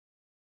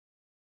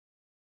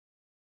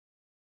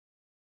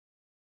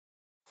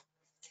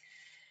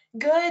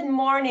Good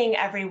morning,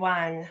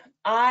 everyone.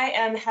 I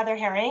am Heather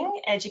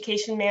Herring,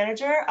 Education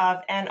Manager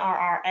of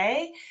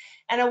NRRA,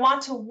 and I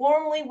want to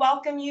warmly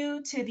welcome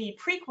you to the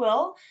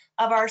prequel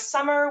of our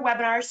summer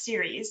webinar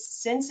series,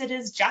 since it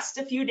is just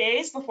a few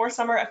days before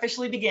summer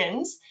officially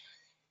begins.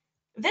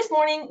 This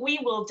morning, we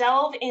will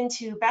delve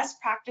into best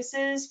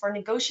practices for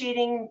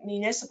negotiating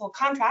municipal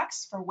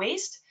contracts for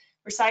waste,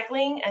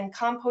 recycling, and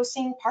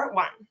composting, Part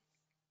 1.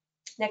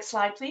 Next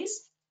slide, please.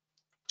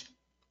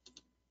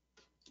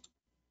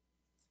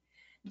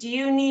 Do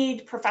you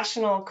need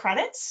professional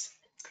credits?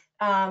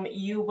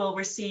 You will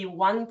receive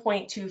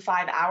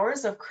 1.25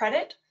 hours of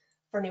credit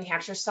for New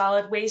Hampshire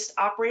solid waste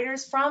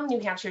operators from New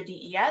Hampshire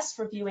DES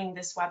for viewing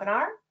this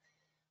webinar.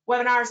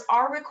 Webinars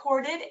are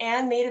recorded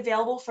and made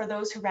available for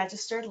those who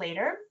registered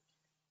later.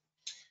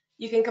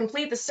 You can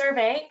complete the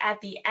survey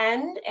at the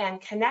end and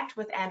connect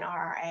with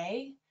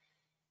NRRA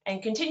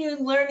and continue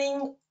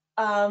learning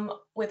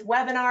with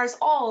webinars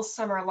all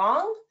summer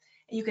long.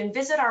 You can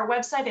visit our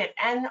website at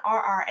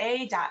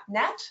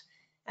nrra.net,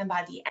 and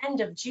by the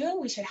end of June,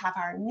 we should have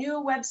our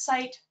new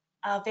website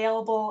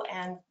available,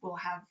 and we'll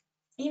have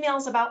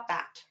emails about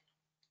that.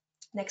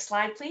 Next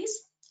slide, please.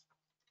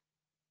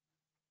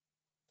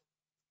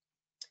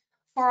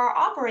 For our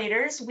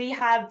operators, we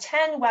have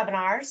 10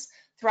 webinars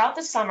throughout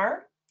the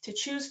summer to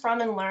choose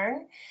from and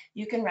learn.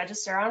 You can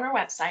register on our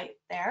website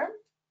there.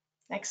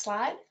 Next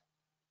slide.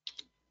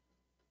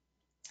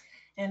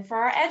 And for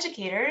our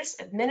educators,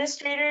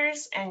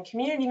 administrators, and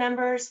community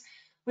members,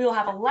 we will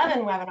have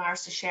 11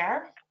 webinars to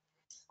share.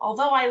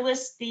 Although I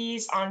list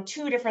these on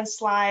 2 different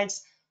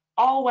slides,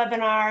 all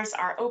webinars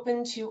are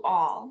open to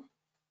all.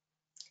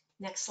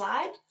 Next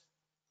slide.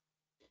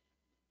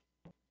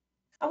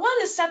 I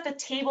want to set the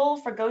table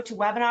for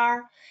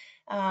GoToWebinar.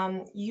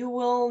 You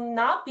will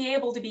not be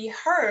able to be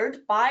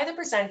heard by the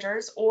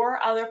presenters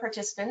or other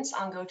participants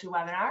on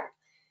GoToWebinar.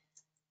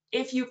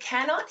 If you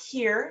cannot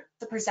hear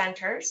the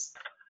presenters,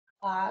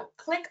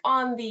 click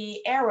on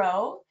the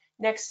arrow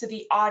next to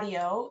the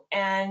audio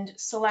and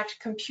select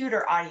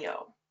computer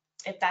audio.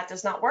 If that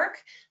does not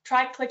work,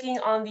 try clicking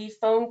on the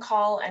phone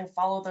call and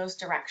follow those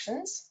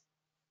directions.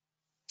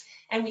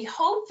 And we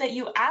hope that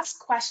you ask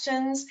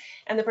questions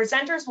and the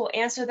presenters will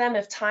answer them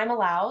if time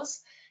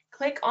allows.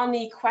 Click on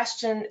the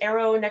question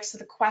arrow next to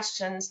the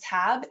questions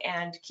tab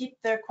and keep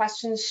their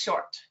questions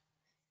short.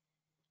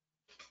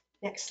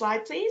 Next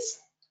slide, please.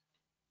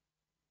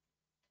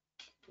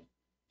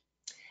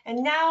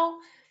 And now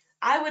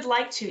I would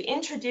like to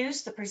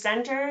introduce the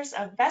presenters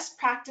of best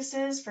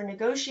practices for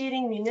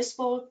negotiating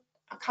municipal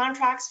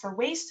contracts for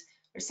waste,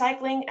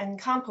 recycling,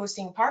 and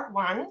composting, Part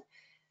 1.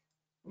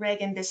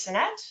 Reagan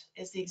Bissonnette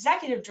is the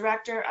Executive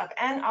Director of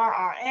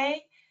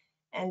NRRA,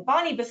 and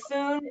Bonnie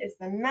Bethune is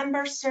the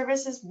Member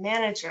Services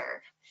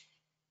Manager.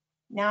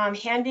 Now I'm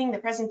handing the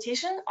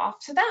presentation off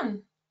to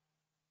them.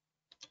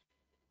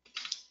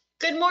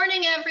 Good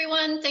morning,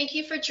 everyone. Thank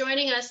you for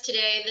joining us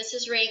today. This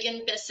is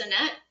Reagan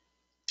Bissonnette.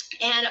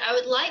 And I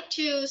would like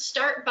to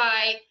start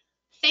by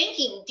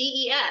thanking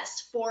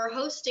DES for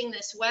hosting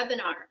this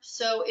webinar.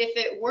 So if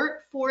it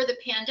weren't for the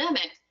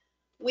pandemic,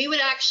 we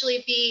would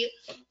actually be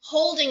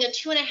holding a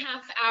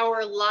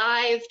 2.5-hour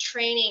live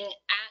training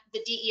at the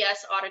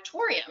DES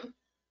auditorium.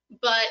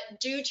 But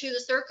due to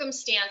the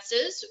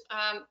circumstances,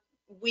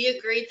 we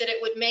agreed that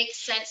it would make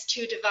sense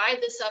to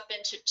divide this up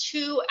into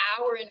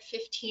 2-hour and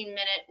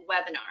 15-minute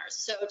webinars.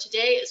 So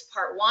today is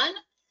part 1.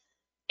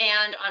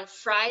 And on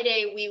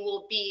Friday, we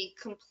will be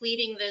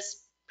completing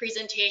this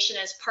presentation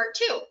as part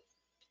 2.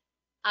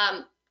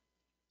 I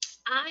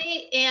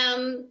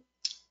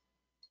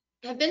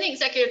have been the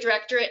executive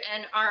director at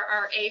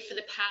NRRA for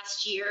the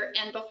past year.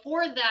 And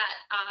before that,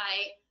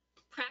 I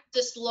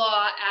practiced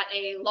law at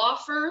a law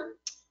firm,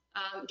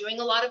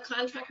 doing a lot of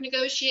contract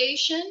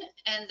negotiation,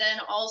 and then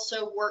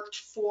also worked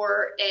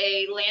for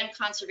a land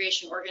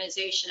conservation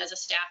organization as a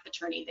staff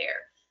attorney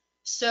there.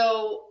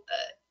 So,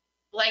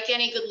 like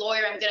any good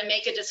lawyer, I'm going to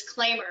make a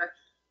disclaimer.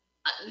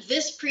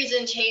 This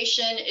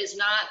presentation is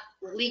not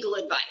legal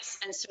advice,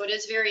 and so it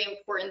is very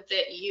important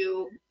that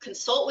you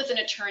consult with an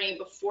attorney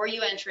before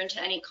you enter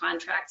into any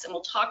contracts, and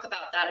we'll talk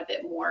about that a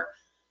bit more.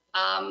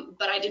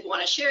 But I did want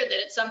to share that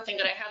it's something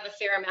that I have a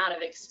fair amount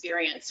of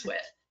experience with.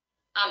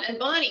 And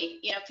Bonnie,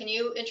 can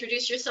you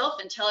introduce yourself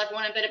and tell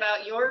everyone a bit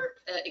about your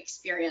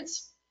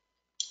experience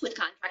with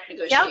contract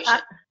negotiation?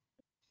 Yeah,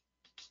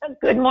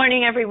 good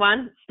morning,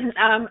 everyone.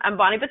 I'm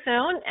Bonnie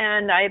Bethune,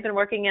 and I've been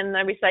working in the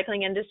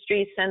recycling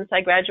industry since I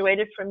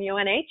graduated from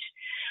UNH.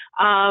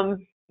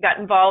 Got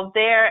involved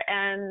there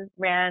and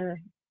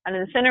ran an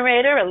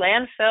incinerator, a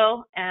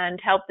landfill, and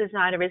helped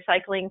design a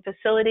recycling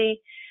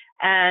facility,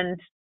 and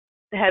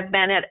have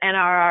been at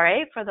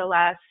NRRA for the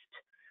last,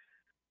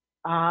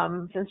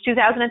 since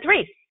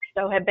 2003.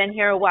 So have been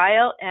here a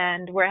while,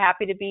 and we're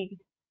happy to be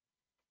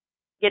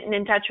getting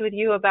in touch with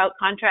you about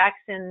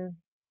contracts and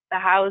the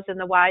hows and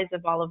the whys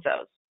of all of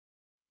those.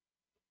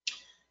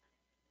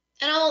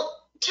 And I'll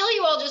tell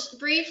you all just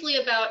briefly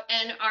about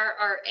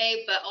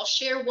NRRA, but I'll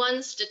share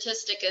one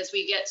statistic as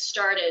we get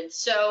started.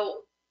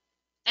 So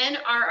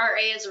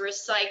NRRA is a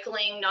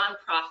recycling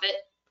nonprofit,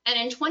 And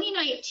in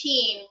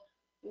 2019,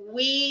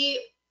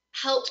 we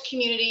helped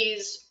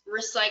communities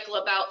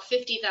recycle about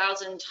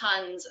 50,000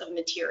 tons of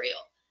material.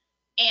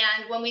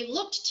 And when we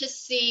looked to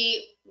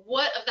see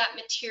what of that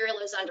material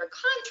is under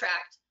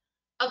contract,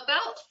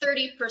 about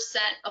 30%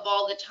 of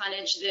all the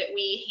tonnage that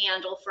we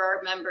handle for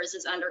our members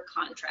is under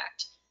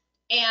contract.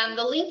 And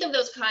the length of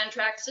those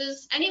contracts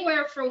is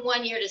anywhere from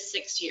 1 year to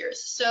 6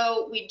 years.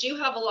 So we do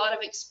have a lot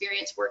of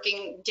experience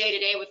working day to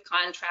day with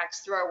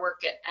contracts through our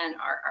work at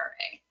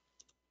NRRA.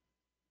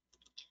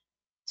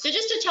 So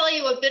just to tell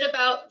you a bit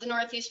about the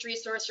Northeast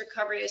Resource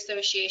Recovery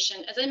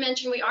Association, as I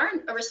mentioned, we are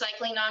a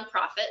recycling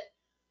nonprofit.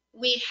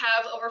 We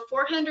have over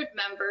 400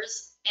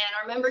 members, and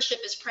our membership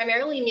is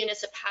primarily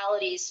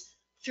municipalities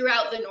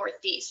throughout the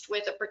Northeast,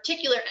 with a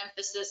particular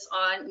emphasis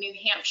on New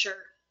Hampshire,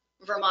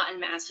 Vermont,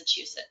 and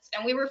Massachusetts.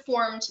 And we were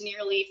formed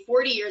nearly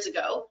 40 years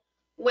ago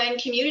when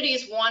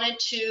communities wanted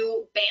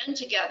to band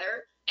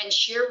together and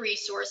share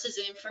resources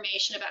and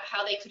information about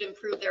how they could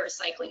improve their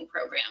recycling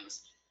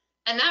programs.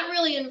 And that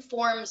really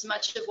informs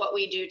much of what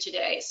we do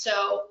today.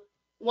 So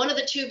one of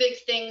the two big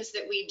things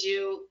that we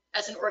do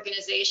as an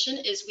organization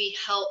is we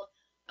help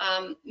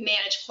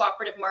manage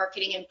cooperative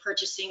marketing and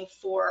purchasing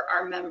for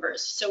our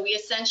members. So we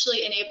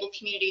essentially enable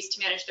communities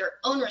to manage their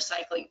own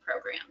recycling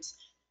programs.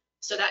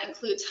 So that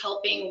includes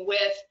helping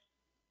with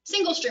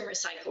single stream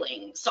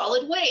recycling,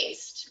 solid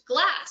waste,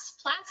 glass,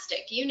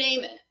 plastic, you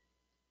name it.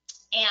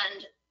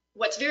 And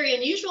what's very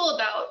unusual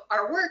about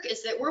our work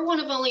is that we're one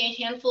of only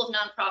a handful of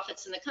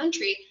nonprofits in the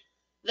country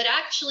that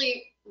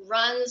actually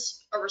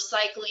runs a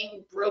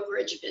recycling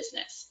brokerage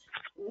business.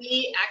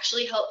 We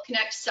actually help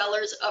connect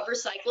sellers of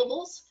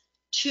recyclables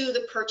to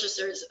the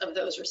purchasers of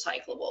those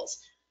recyclables.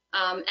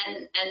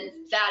 And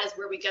that is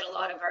where we get a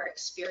lot of our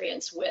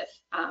experience with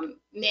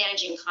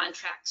managing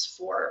contracts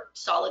for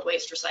solid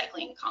waste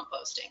recycling and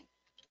composting.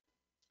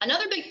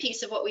 Another big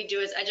piece of what we do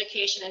is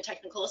education and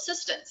technical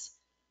assistance.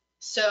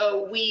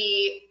 So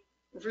we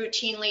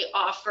routinely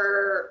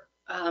offer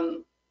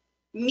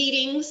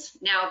meetings,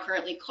 now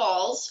currently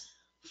calls,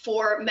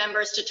 for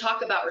members to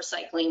talk about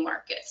recycling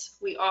markets.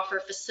 We offer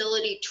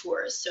facility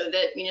tours so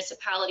that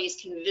municipalities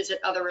can visit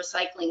other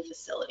recycling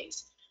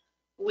facilities.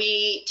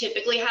 We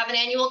typically have an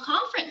annual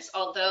conference,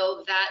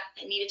 although that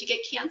needed to get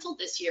canceled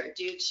this year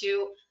due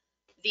to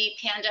the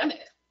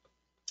pandemic.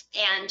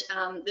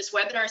 And this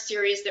webinar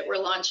series that we're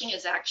launching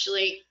is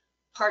actually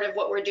part of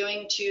what we're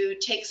doing to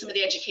take some of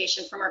the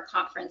education from our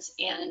conference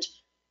and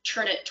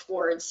turn it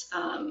towards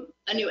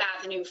a new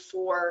avenue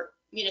for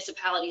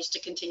municipalities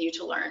to continue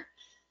to learn.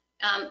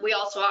 We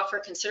also offer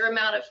a considerable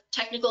amount of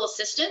technical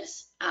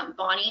assistance.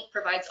 Bonnie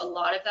provides a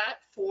lot of that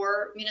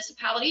for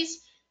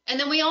municipalities. And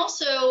then we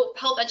also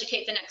help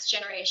educate the next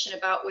generation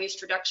about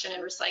waste reduction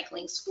and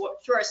recycling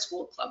through our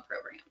school club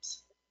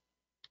programs.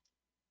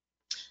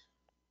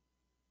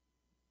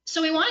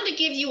 So we wanted to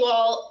give you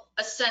all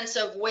a sense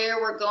of where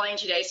we're going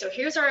today. So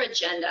here's our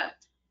agenda.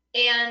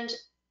 And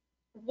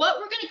what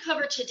we're going to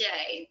cover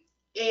today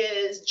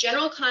is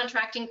general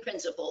contracting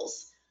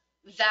principles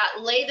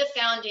that lay the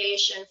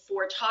foundation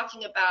for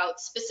talking about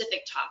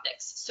specific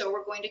topics. So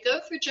we're going to go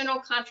through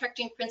general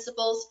contracting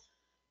principles,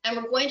 and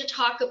we're going to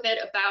talk a bit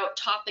about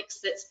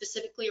topics that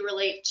specifically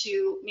relate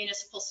to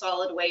municipal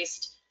solid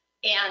waste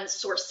and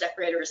source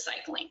separated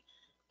recycling.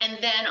 And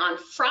then on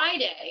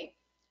Friday,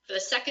 for the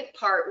second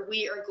part,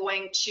 we are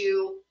going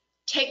to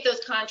take those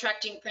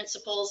contracting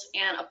principles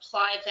and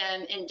apply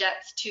them in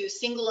depth to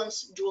single and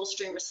dual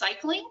stream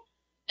recycling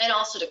and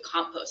also to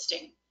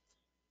composting.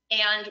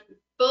 And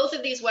both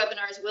of these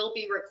webinars will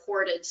be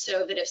recorded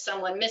so that if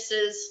someone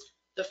misses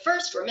the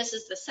first or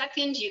misses the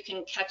second, you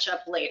can catch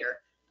up later.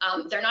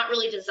 They're not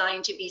really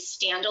designed to be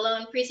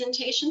standalone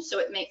presentations, so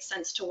it makes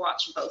sense to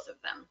watch both of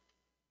them.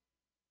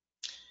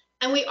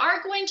 And we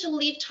are going to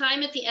leave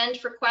time at the end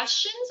for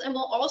questions, and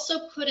we'll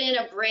also put in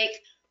a break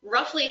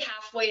roughly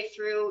halfway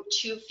through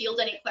to field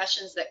any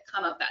questions that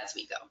come up as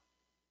we go.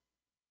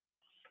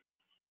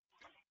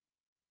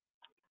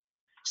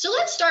 So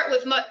let's start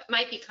with what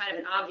might be kind of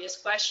an obvious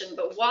question,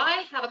 but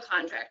why have a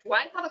contract?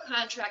 Why have a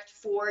contract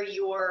for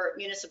your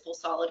municipal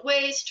solid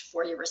waste,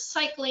 for your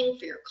recycling,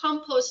 for your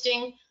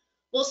composting?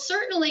 Well,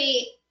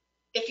 certainly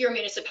if you're a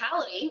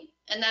municipality,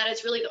 and that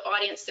is really the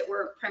audience that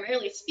we're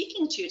primarily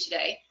speaking to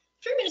today,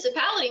 if you're a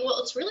municipality, well,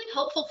 it's really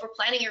helpful for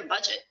planning your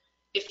budget.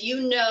 If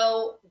you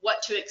know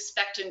what to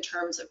expect in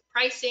terms of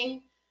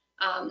pricing,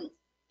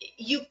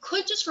 you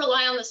could just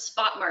rely on the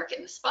spot market.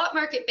 And the spot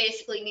market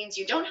basically means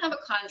you don't have a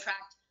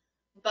contract,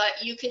 but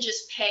you can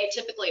just pay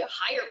typically a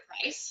higher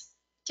price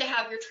to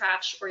have your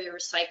trash or your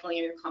recycling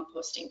or your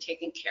composting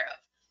taken care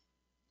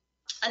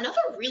of.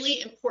 Another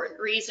really important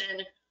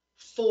reason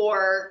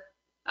for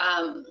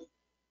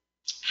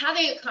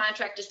having a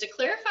contract is to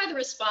clarify the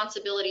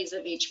responsibilities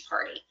of each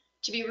party,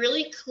 to be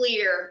really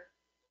clear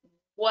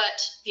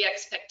what the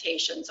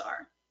expectations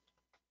are.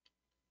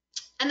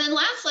 And then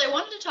lastly, I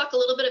wanted to talk a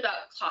little bit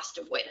about cost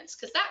avoidance,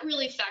 because that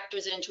really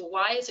factors into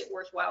why is it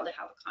worthwhile to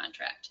have a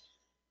contract,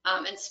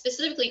 and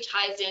specifically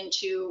ties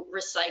into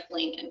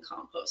recycling and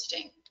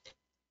composting.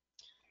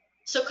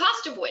 So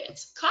cost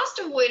avoidance. Cost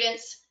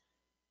avoidance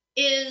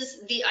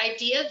is the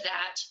idea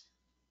that,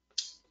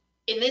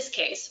 in this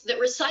case, that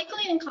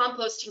recycling and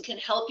composting can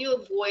help you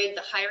avoid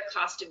the higher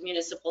cost of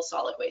municipal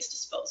solid waste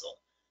disposal.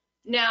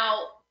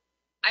 Now,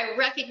 I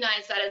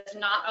recognize that is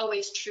not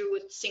always true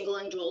with single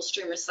and dual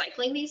stream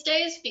recycling these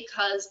days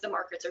because the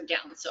markets are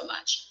down so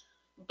much.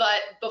 But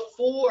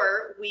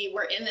before we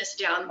were in this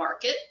down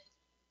market,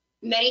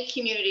 many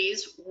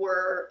communities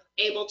were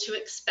able to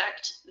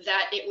expect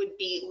that it would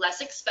be less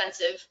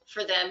expensive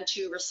for them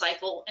to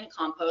recycle and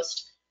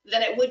compost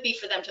than it would be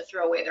for them to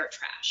throw away their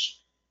trash.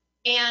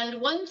 And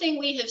one thing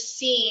we have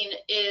seen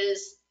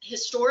is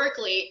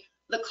historically,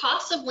 the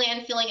costs of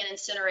landfilling and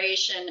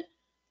incineration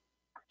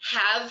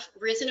have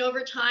risen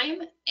over time,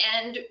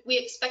 and we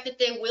expect that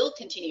they will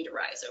continue to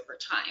rise over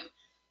time.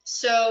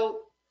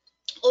 So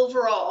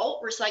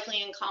overall,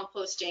 recycling and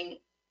composting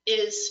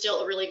is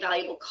still a really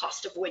valuable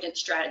cost avoidance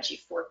strategy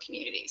for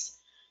communities.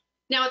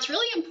 Now, it's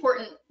really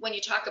important when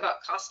you talk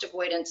about cost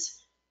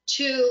avoidance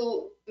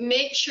to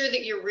make sure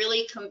that you're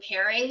really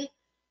comparing,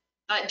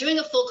 doing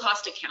a full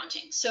cost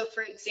accounting. So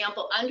for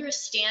example,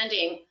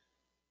 understanding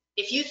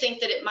if you think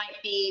that it might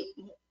be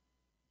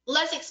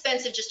less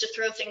expensive just to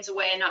throw things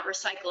away and not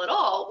recycle at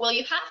all, well,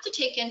 you have to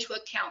take into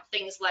account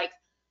things like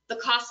the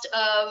cost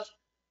of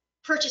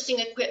purchasing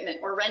equipment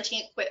or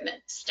renting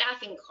equipment,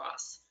 staffing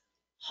costs,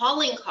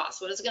 hauling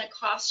costs. What is it going to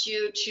cost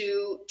you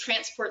to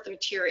transport the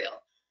material?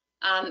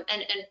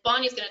 And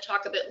Bonnie's going to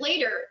talk a bit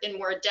later in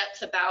more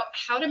depth about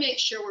how to make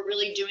sure we're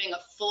really doing a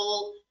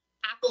full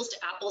apples to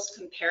apples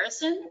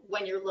comparison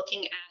when you're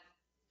looking at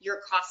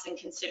your costs and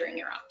considering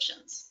your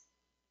options.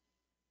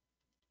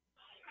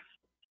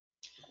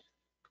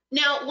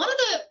 Now, one of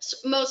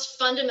the most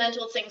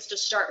fundamental things to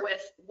start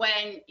with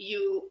when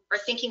you are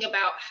thinking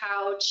about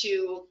how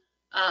to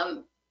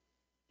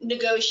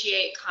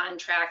negotiate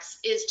contracts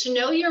is to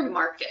know your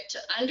market, to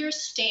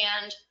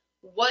understand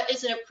what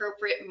is an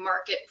appropriate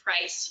market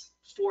price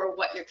for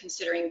what you're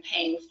considering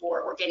paying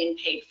for or getting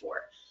paid for.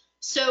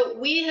 So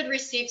we had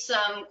received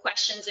some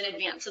questions in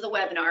advance of the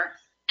webinar,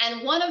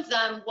 and one of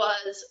them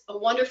was a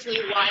wonderfully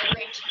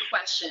wide-ranging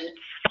question,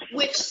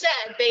 which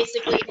said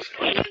basically,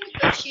 how do you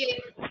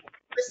negotiate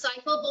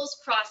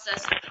recyclables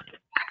process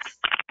contracts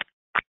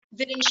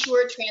that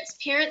ensure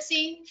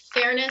transparency,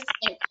 fairness,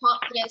 and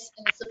confidence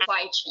in the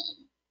supply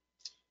chain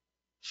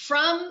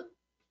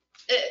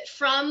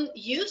from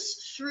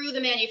use through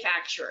the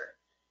manufacturer?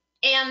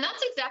 And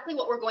that's exactly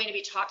what we're going to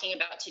be talking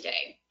about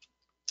today.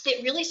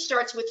 It really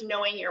starts with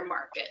knowing your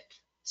market.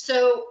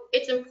 So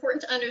it's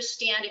important to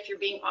understand if you're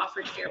being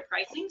offered fair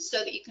pricing so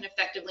that you can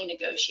effectively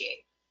negotiate.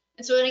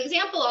 And so an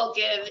example I'll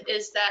give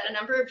is that a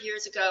number of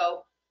years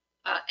ago,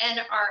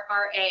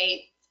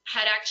 NRRA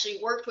had actually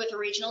worked with a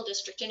regional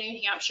district in New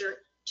Hampshire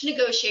to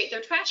negotiate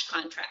their trash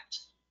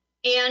contract.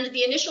 And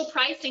the initial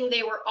pricing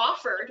they were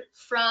offered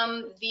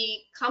from the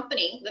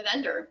company, the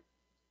vendor,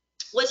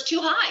 was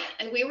too high.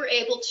 And we were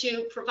able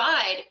to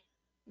provide,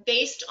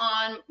 based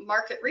on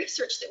market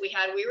research that we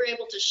had, we were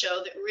able to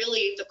show that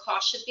really the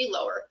cost should be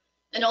lower.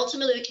 And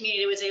ultimately the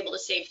community was able to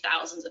save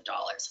thousands of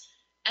dollars.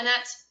 And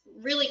that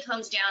really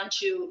comes down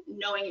to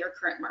knowing your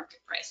current market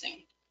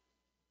pricing.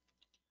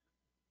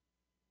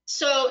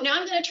 So now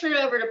I'm going to turn it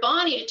over to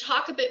Bonnie to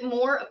talk a bit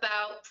more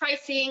about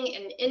pricing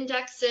and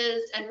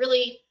indexes and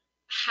really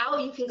how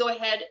you can go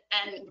ahead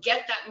and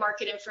get that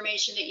market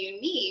information that you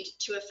need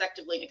to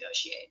effectively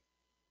negotiate.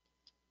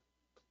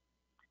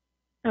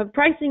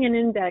 Pricing and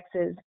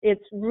indexes,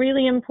 it's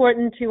really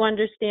important to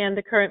understand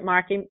the current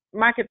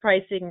market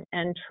pricing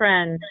and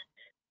trends.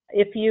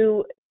 If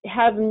you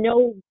have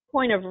no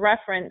point of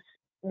reference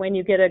when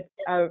you get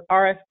a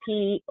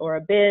RFP or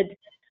a bid,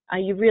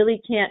 you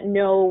really can't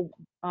know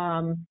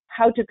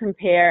how to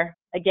compare,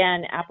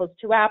 again, apples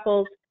to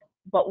apples,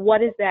 but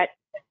what is that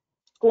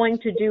going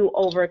to do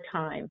over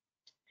time?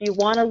 So you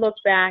want to look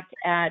back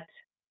at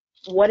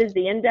what is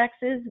the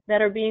indexes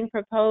that are being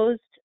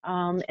proposed,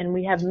 and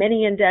we have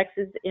many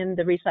indexes in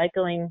the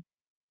recycling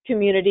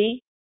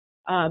community.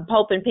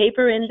 Pulp and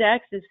paper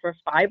index is for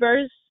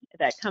fibers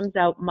that comes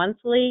out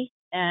monthly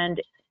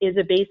and is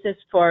a basis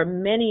for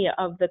many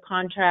of the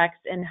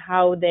contracts and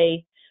how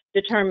they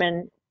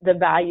determine the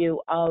value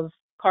of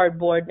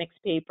cardboard,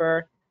 mixed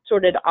paper,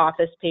 sorted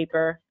office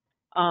paper,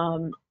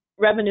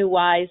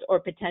 revenue-wise or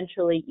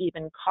potentially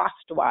even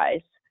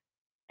cost-wise.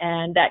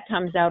 And that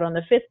comes out on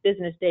the 5th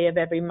business day of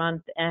every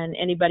month, and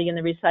anybody in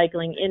the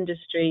recycling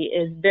industry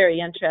is very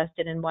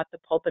interested in what the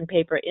pulp and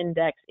paper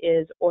index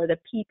is, or the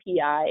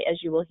PPI,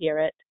 as you will hear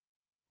it.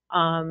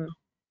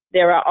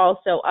 There are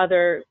also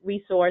other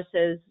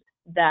resources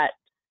that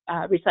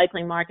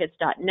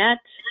recyclingmarkets.net.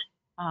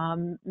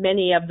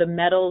 Many of the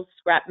metals,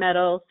 scrap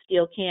metal,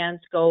 steel cans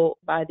go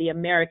by the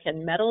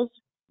American Metals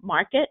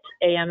Market,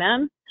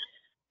 AMM,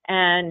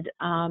 and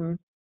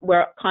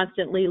we're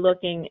constantly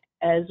looking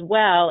as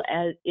well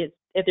as if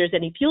there's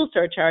any fuel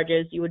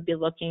surcharges, you would be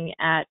looking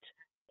at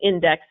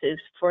indexes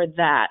for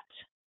that.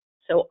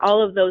 So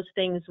all of those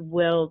things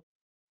will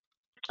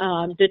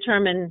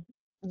determine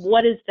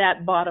what is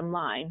that bottom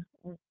line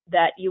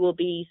that you will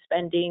be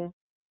spending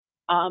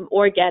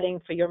or getting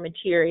for your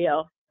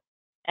material.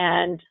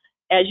 And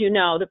as you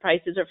know, the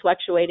prices are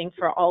fluctuating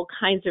for all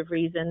kinds of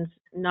reasons,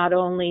 not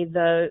only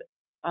the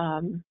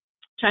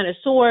China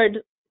sword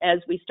as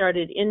we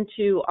started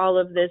into all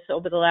of this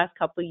over the last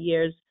couple of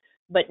years,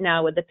 but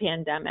now with the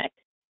pandemic.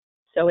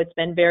 So it's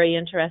been very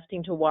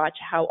interesting to watch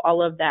how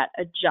all of that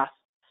adjusts.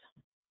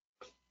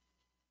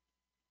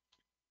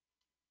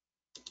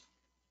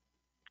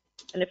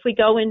 And if we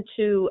go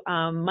into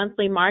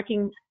monthly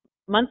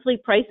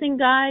pricing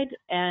guide,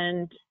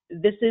 and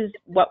this is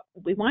what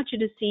we want you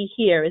to see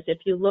here, is if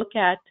you look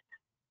at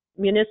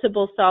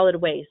municipal solid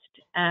waste,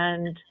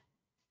 and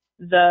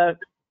the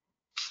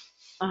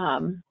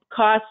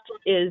cost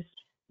is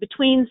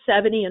between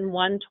 70 and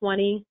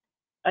 120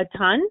 a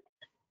ton.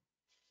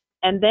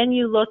 And then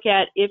you look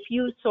at, if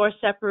you source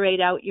separate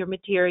out your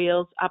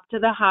materials, up to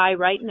the high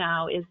right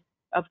now is,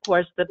 of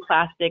course, the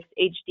plastics,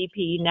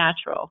 HDPE,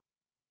 natural.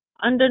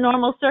 Under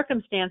normal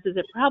circumstances,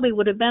 it probably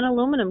would have been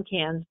aluminum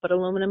cans, but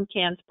aluminum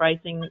cans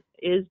pricing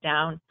is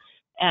down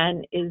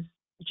and is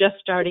just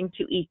starting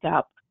to eke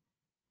up.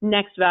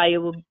 Next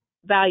valuable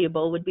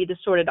would be the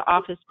sorted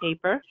office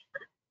paper.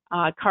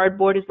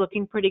 Cardboard is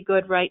looking pretty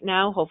good right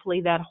now.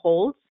 Hopefully that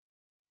holds.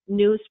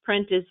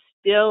 Newsprint is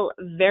still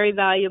very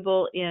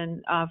valuable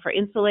for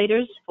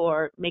insulators,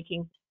 for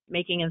making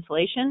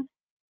insulation.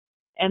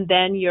 And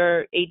then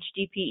your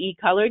HDPE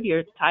colored,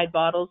 your Tide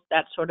bottles,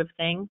 that sort of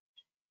thing.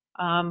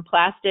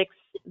 Plastics,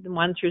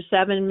 1 through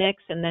 7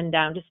 mix, and then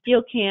down to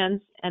steel cans.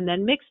 And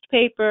then mixed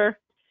paper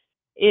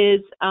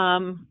is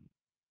a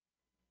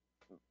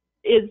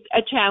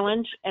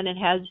challenge, and it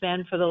has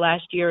been for the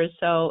last year or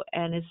so,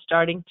 and is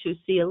starting to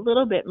see a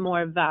little bit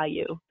more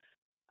value.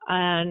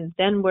 And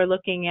then we're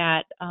looking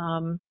at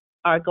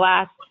our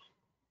glass,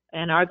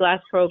 and our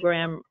glass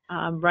program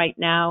right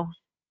now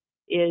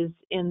is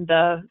in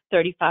the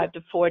 35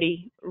 to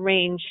 40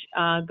 range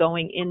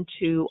going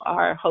into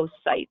our host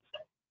sites.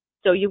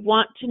 So you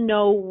want to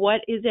know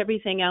what is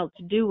everything else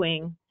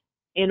doing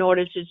in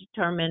order to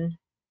determine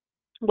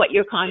what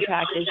your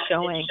contract is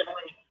showing.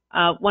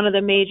 One of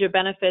the major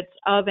benefits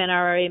of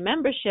NRRA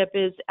membership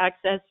is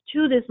access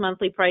to this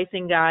monthly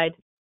pricing guide,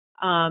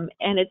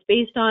 and it's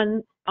based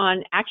on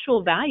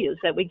actual values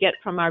that we get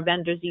from our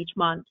vendors each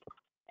month,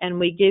 and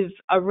we give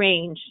a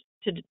range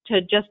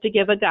to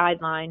give a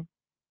guideline,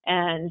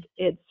 and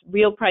it's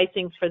real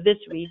pricing for this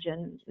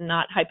region,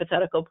 not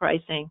hypothetical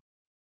pricing.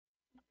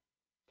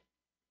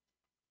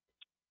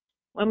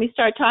 When we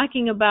start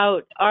talking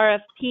about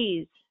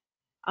RFPs,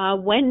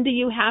 when do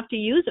you have to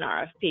use an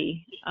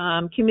RFP?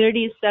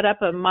 Communities set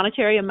up a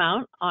monetary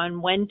amount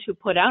on when to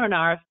put out an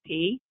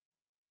RFP,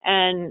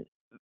 and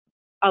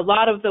a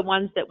lot of the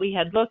ones that we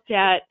had looked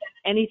at,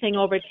 anything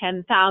over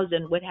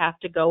 10,000 would have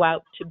to go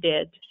out to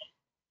bid.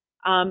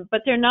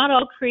 But they're not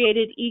all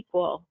created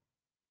equal.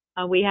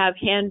 We have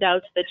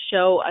handouts that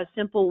show a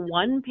simple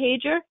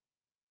one-pager,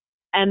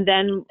 and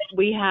then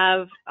we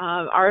have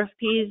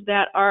RFPs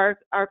that are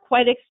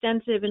quite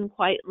extensive and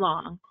quite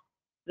long.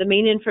 The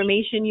main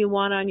information you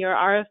want on your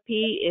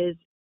RFP is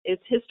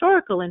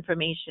historical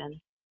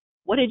information.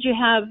 What did you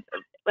have?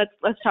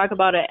 Let's talk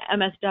about a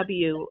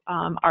MSW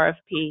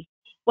RFP.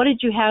 What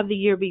did you have the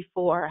year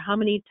before? How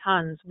many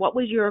tons? What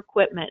was your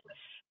equipment?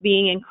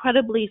 Being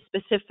incredibly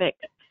specific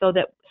so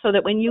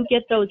that when you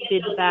get those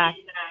bids back,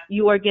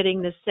 you are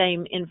getting the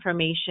same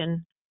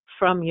information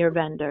from your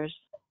vendors.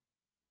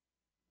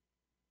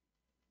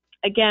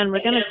 Again,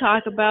 we're going to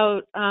talk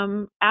about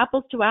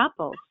apples to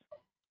apples.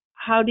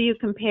 How do you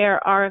compare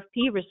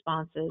RFP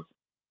responses?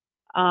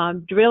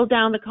 Drill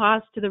down the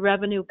cost to the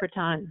revenue per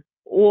ton,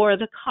 or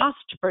the cost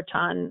per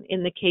ton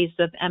in the case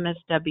of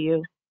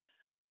MSW.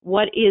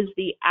 What is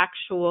the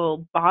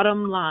actual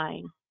bottom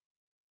line?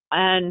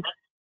 And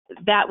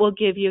that will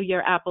give you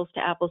your apples to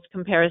apples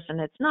comparison.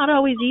 It's not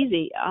always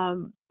easy.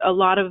 A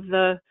lot of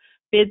the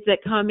bids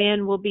that come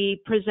in will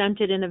be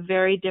presented in a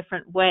very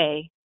different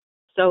way.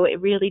 So it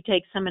really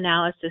takes some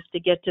analysis to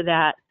get to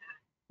that.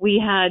 We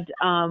had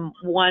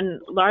one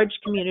large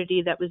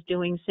community that was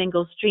doing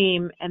single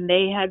stream, and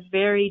they had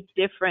very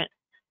different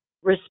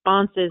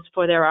responses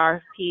for their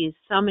RFPs.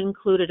 Some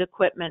included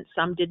equipment,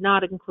 some did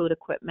not include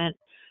equipment,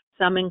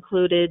 some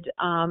included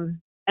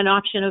an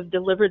option of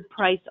delivered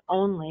price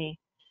only,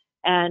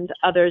 and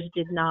others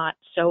did not.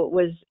 So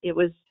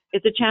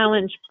it's a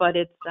challenge, but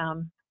it's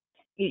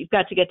you've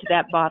got to get to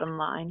that bottom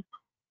line.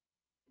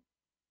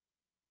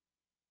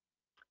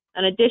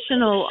 An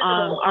additional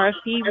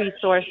RFP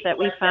resource that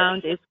we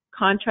found is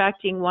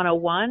Contracting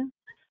 101.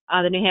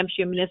 The New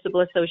Hampshire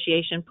Municipal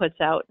Association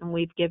puts out, and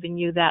we've given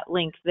you that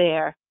link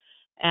there.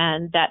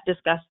 And that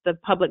discussed the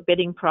public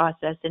bidding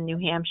process in New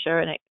Hampshire,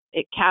 and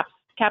it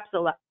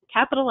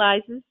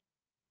capitalizes,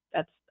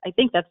 I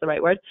think that's the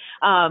right word,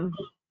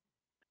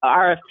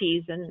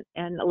 RFPs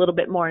and a little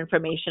bit more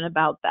information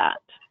about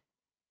that.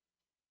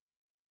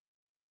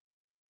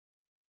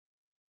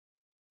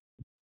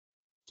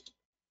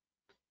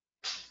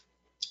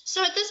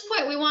 So at this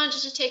point, we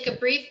wanted to take a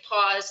brief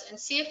pause and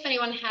see if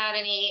anyone had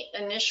any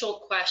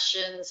initial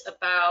questions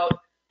about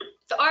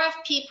the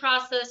RFP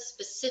process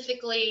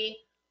specifically,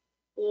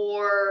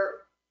 or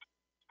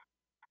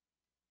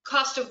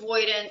cost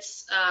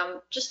avoidance,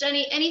 just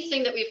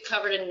anything that we've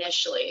covered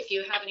initially. If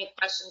you have any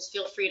questions,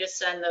 feel free to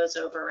send those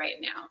over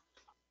right now.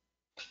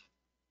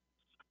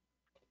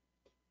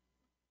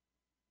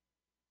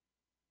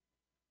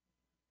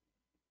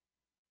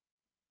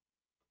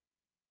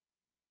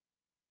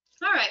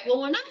 All right, well,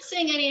 we're not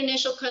seeing any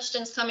initial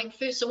questions coming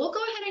through, so we'll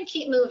go ahead and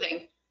keep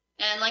moving.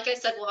 And like I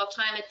said, we'll have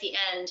time at the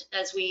end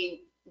as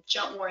we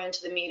jump more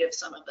into the meat of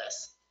some of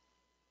this.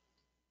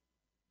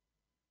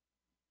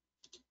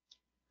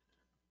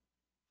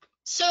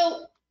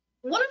 So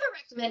one of our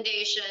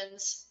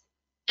recommendations,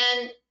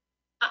 and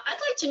I'd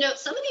like to note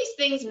some of these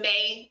things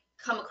may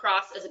come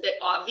across as a bit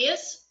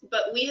obvious,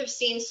 but we have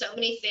seen so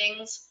many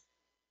things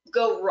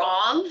go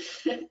wrong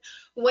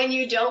when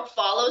you don't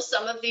follow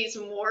some of these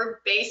more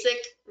basic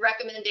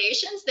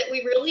recommendations that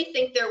we really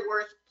think they're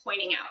worth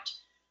pointing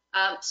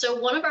out. So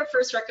one of our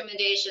first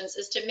recommendations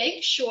is to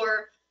make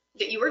sure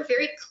that you are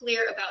very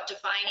clear about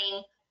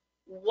defining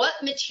what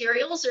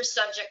materials are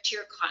subject to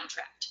your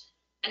contract.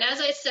 And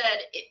as I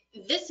said,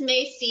 this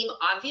may seem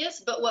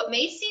obvious, but what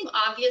may seem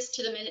obvious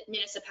to the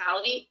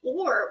municipality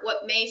or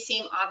what may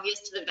seem obvious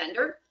to the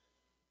vendor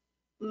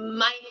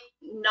might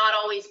not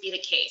always be the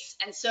case.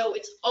 And so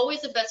it's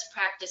always the best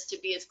practice to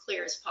be as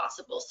clear as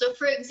possible. So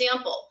for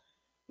example,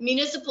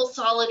 municipal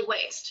solid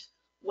waste.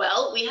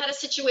 Well, we had a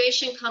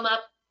situation come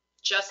up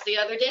just the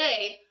other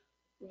day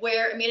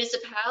where a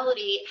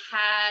municipality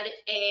had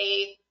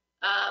a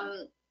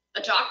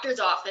doctor's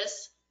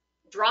office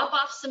drop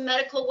off some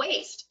medical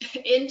waste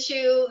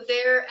into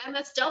their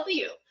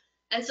MSW.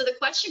 And so the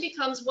question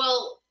becomes,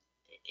 well,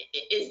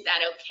 is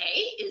that okay?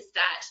 Is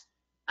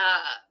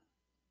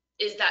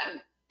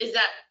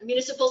that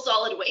municipal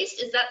solid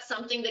waste? Is that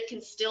something that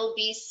can still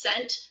be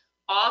sent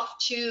off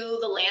to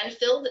the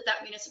landfill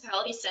that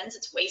municipality sends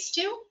its waste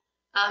to?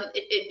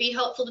 It'd be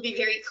helpful to be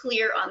very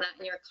clear on that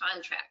in your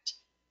contract.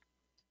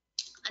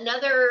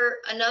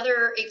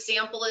 Another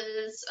example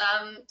is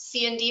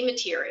C&D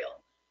material.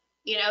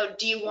 You know,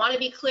 do you want to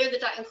be clear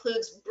that that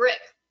includes brick,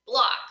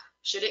 block?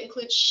 Should it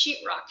include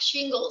sheetrock,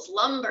 shingles,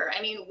 lumber?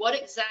 I mean, what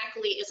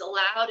exactly is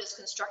allowed as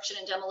construction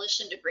and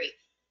demolition debris?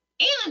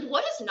 And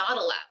what is not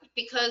allowed?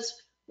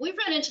 Because we've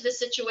run into the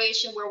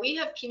situation where we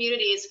have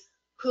communities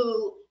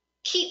who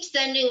keep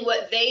sending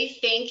what they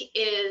think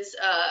is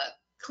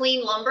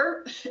clean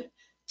lumber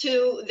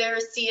to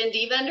their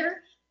C&D vendor,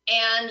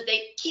 and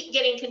they keep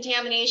getting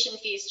contamination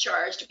fees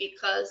charged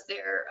because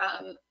they're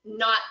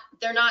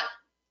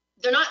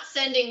not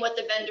sending what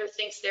the vendor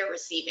thinks they're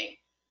receiving.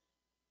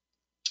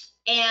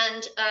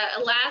 And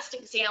a last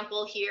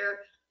example here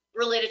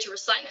related to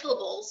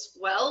recyclables.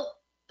 Well,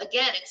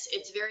 again,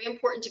 it's very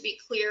important to be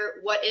clear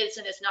what is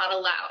and is not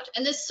allowed.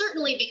 And this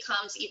certainly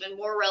becomes even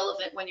more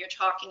relevant when you're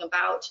talking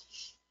about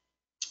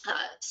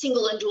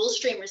single and dual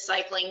stream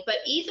recycling, but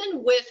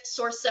even with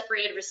source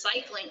separated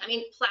recycling, I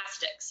mean,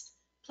 plastics.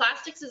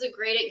 Plastics is a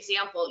great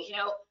example. You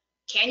know,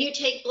 can you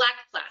take black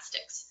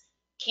plastics?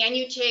 Can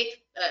you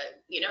take,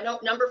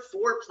 number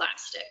 4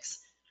 plastics?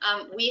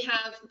 We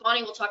have,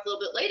 Bonnie will talk a little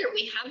bit later,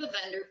 we have a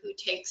vendor who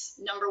takes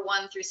number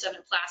 1 through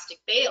 7 plastic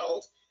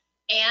baled,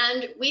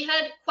 and we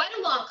had quite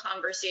a long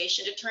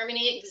conversation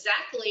determining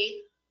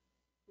exactly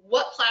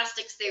what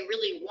plastics they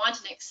really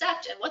want and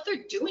accept and what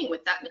they're doing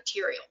with that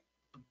material.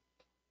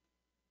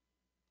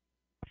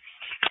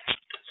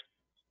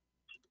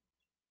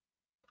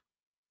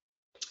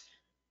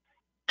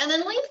 And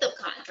then length of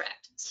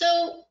contract.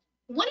 So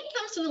when it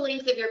comes to the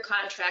length of your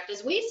contract,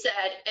 as we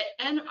said, at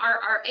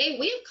NRRA,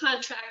 we have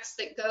contracts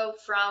that go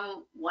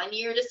from 1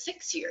 year to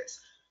 6 years.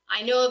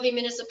 I know of a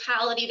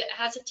municipality that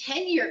has a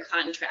 10-year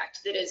contract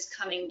that is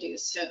coming due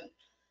soon.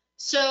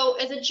 So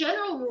as a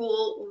general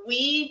rule,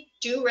 we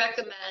do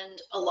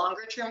recommend a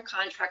longer term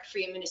contract for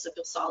your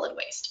municipal solid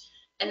waste.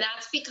 And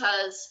that's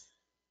because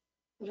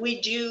we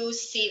do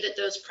see that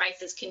those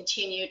prices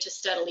continue to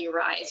steadily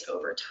rise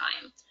over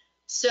time.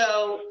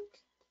 So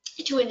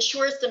to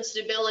ensure some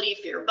stability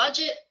for your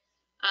budget,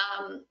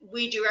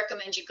 we do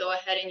recommend you go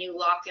ahead and you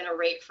lock in a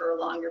rate for a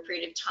longer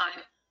period of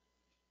time,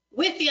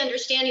 with the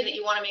understanding that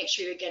you want to make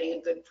sure you're getting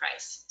a good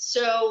price.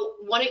 So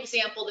one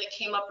example that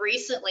came up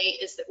recently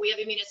is that we have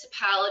a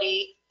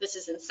municipality, this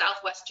is in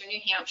southwestern New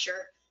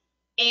Hampshire,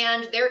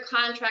 and their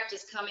contract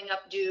is coming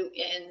up due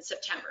in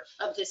September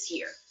of this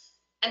year.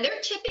 And their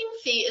tipping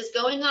fee is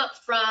going up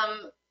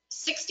from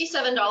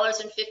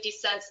 $67.50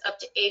 up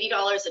to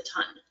 $80 a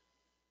ton.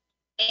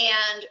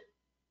 And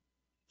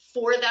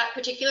for that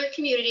particular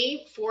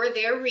community, for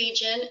their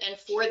region, and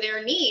for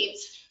their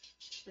needs,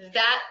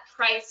 that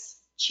price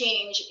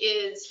change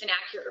is an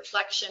accurate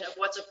reflection of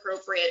what's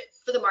appropriate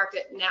for the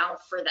market now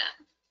for them.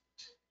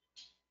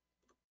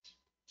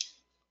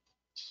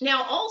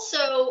 Now,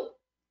 also,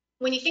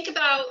 when you think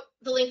about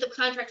the length of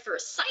contract for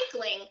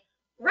recycling,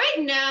 right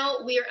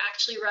now we are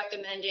actually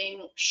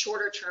recommending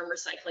shorter term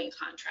recycling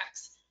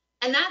contracts.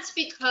 And that's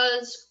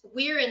because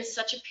we're in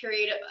such a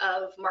period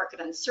of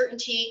market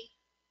uncertainty.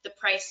 The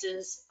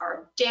prices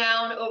are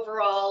down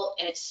overall,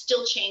 and it's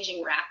still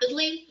changing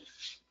rapidly.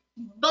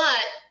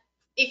 But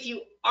if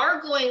you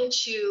are going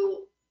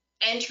to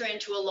enter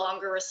into a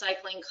longer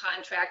recycling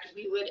contract,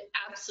 we would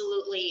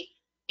absolutely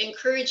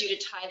encourage you to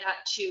tie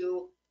that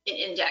to an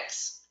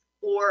index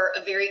or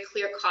a very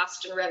clear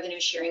cost and revenue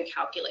sharing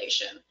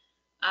calculation.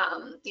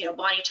 You know,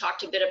 Bonnie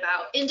talked a bit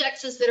about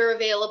indexes that are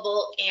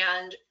available,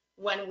 and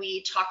when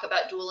we talk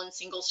about dual and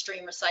single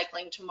stream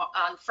recycling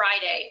on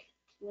Friday,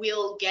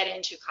 we'll get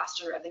into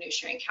cost and revenue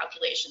sharing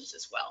calculations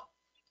as well.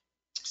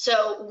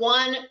 So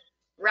one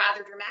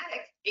rather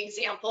dramatic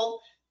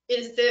example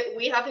is that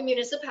we have a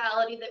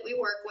municipality that we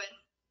work with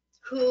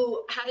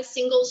who had a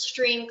single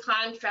stream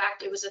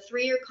contract. It was a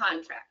 3-year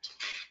contract,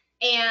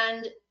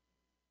 and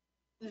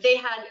they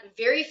had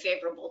very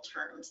favorable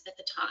terms at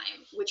the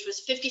time, which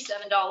was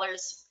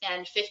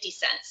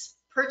 $57.50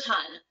 per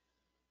ton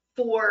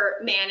for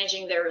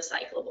managing their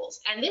recyclables.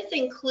 And this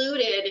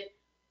included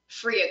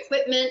free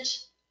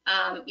equipment.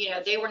 You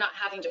know, they were not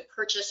having to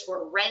purchase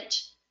or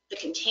rent the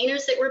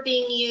containers that were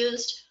being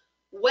used.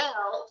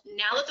 Well,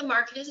 now that the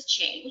market has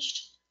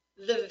changed,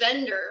 the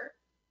vendor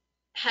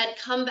had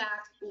come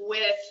back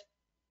with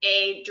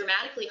a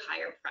dramatically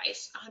higher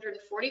price,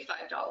 $145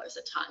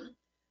 a ton.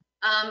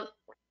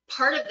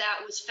 Part of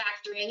that was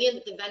factoring in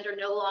that the vendor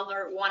no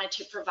longer wanted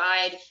to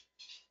provide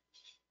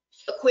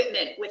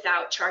equipment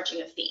without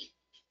charging a fee.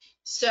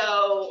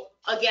 So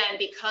again,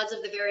 because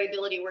of the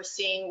variability we're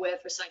seeing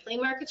with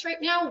recycling markets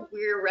right now,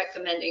 we're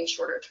recommending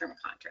shorter term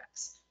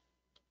contracts.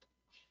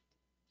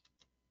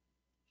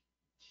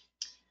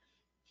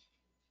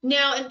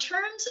 Now, in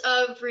terms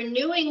of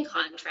renewing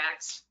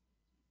contracts,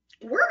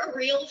 we're a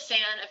real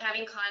fan of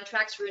having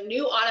contracts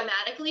renew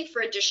automatically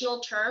for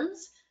additional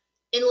terms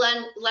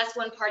unless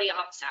one party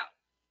opts out.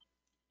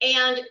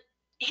 And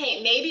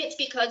hey, maybe it's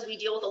because we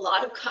deal with a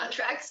lot of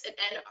contracts at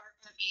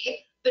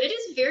NRMA, but it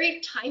is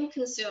very time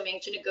consuming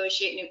to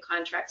negotiate new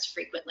contracts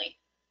frequently.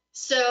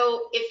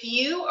 So if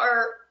you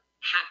are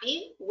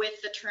happy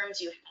with the terms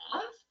you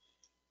have,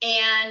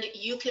 and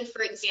you can,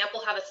 for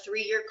example, have a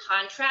 3-year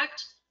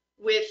contract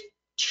with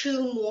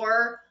 2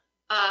 more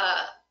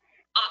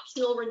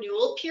optional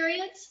renewal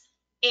periods,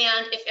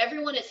 and if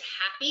everyone is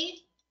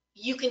happy,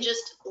 you can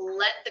just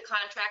let the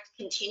contract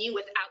continue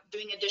without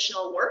doing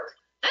additional work.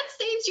 That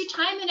saves you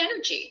time and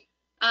energy.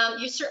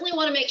 You certainly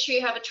want to make sure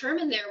you have a term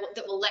in there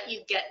that will let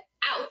you get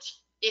out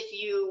if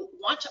you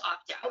want to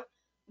opt out,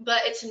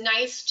 but it's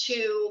nice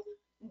to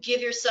give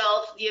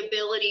yourself the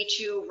ability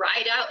to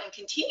ride out and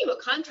continue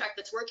a contract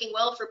that's working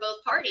well for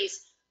both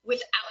parties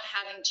without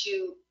having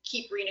to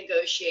keep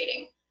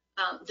renegotiating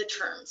the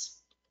terms.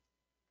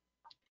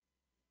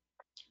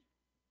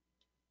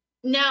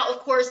 Now, of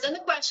course, then the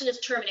question is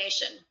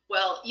termination.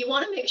 Well, you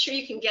want to make sure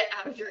you can get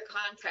out of your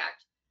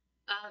contract,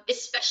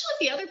 especially if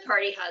the other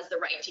party has the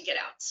right to get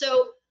out.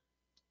 So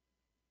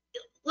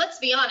let's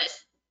be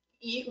honest,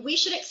 we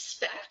should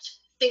expect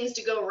things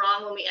to go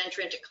wrong when we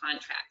enter into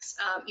contracts.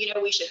 You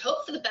know, we should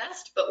hope for the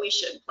best, but we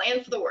should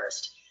plan for the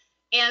worst.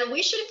 And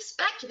we should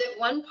expect that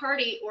one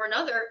party or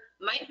another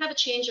might have a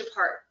change of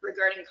heart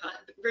regarding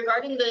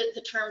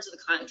the terms of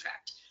the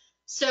contract.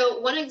 So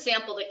one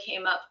example that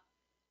came up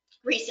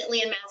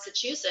recently in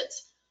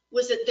Massachusetts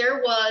was that there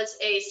was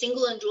a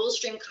single and dual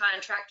stream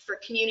contract for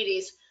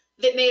communities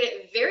that made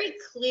it very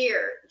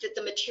clear that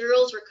the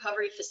materials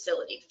recovery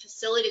facility, the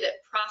facility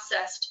that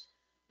processed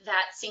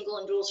that single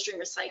and dual stream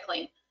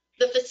recycling,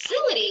 the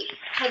facility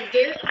had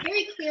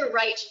very clear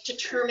right to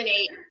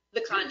terminate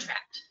the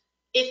contract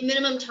if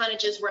minimum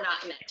tonnages were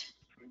not met.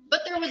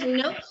 But there was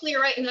no clear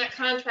right in that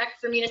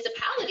contract for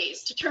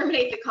municipalities to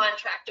terminate the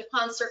contract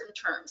upon certain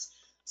terms.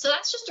 So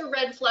that's just a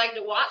red flag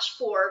to watch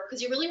for,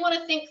 because you really want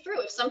to think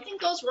through, if something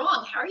goes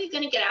wrong, how are you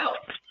going to get out?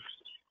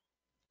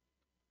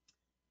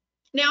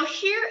 Now,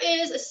 here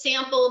is a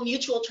sample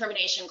mutual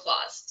termination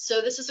clause.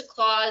 So this is a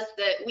clause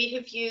that we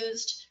have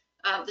used.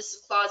 This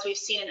is a clause we've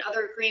seen in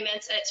other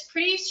agreements, and it's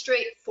pretty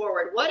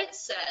straightforward. What it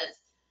says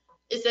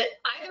is that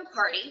either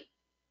party,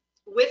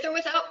 with or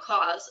without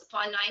cause,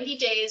 upon 90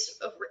 days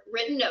of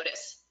written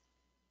notice,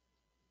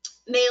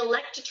 may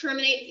elect to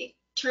terminate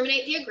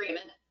the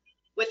agreement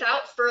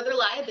without further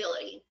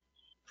liability,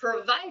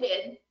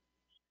 provided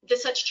the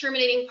such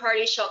terminating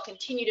party shall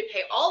continue to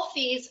pay all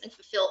fees and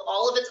fulfill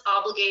all of its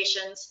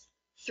obligations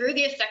through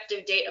the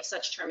effective date of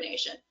such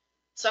termination.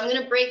 So I'm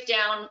going to break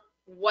down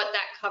what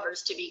that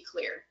covers to be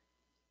clear.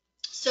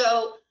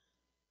 So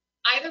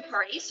either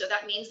party, so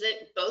that means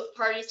that both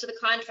parties to the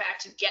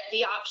contract get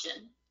the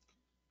option,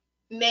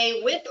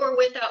 may with or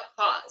without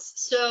cause.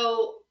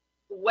 So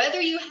whether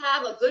you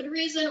have a good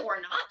reason or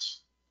not,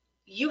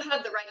 you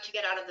have the right to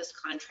get out of this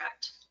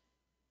contract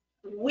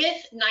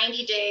with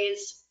 90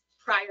 days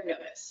prior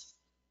notice.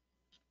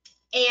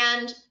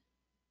 And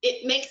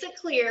it makes it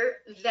clear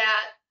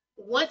that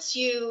once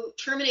you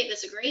terminate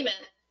this agreement,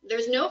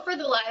 there's no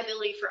further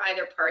liability for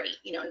either party.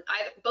 You know,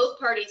 both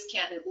parties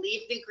can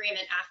leave the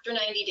agreement after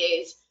 90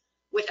 days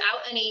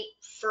without any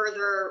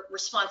further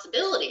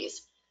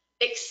responsibilities,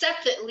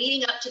 except that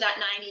leading up to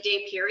that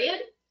 90-day period,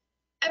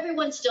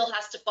 everyone still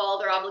has to follow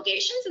their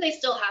obligations, and they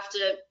still have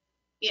to,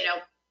 you know,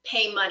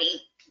 pay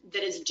money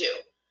that is due.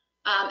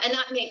 And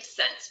that makes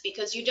sense,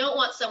 because you don't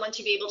want someone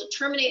to be able to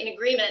terminate an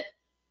agreement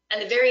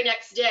and the very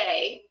next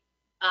day,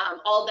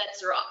 all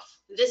bets are off.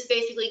 This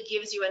basically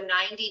gives you a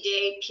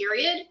 90-day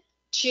period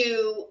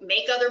to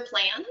make other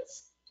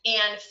plans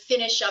and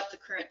finish up the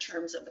current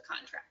terms of the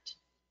contract.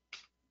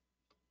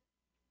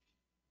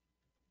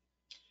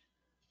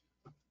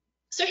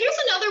 So here's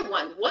another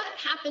one. What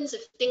happens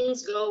if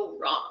things go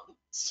wrong?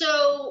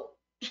 So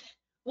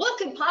what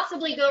could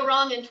possibly go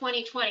wrong in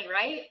 2020,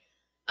 right?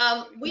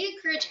 We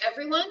encourage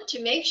everyone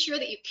to make sure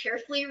that you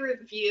carefully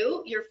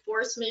review your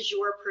force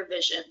majeure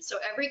provision. So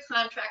every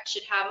contract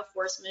should have a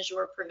force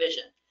majeure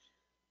provision.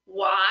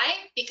 Why?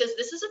 Because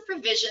this is a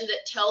provision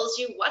that tells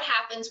you what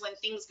happens when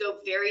things go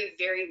very,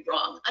 very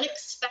wrong,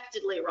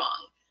 unexpectedly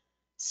wrong.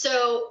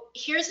 So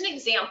here's an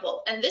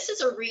example, and this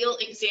is a real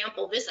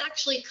example. This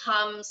actually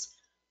comes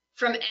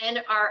from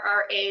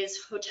NRRA's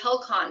hotel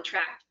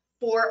contract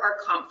for our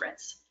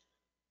conference.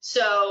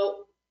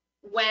 So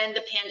when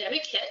the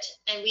pandemic hit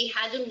and we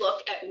had to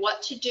look at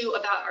what to do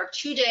about our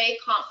 2-day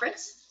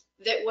conference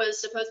that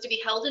was supposed to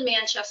be held in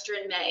Manchester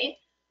in May,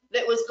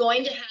 that was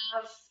going to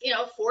have,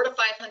 400 to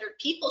 500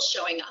 people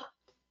showing up,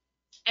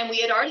 and we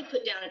had already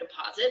put down a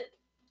deposit,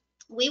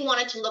 we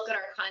wanted to look at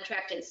our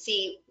contract and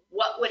see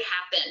what would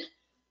happen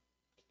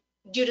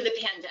due to the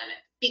pandemic,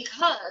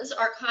 because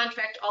our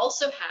contract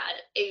also had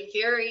a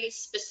very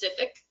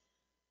specific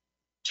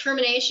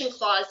termination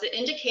clause that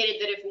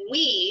indicated that if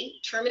we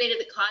terminated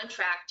the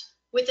contract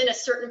within a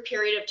certain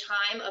period of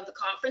time of the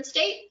conference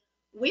date,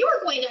 we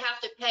were going to have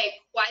to pay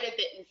quite a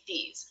bit in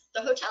fees.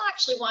 The hotel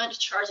actually wanted to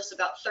charge us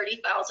about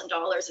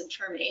 $30,000 in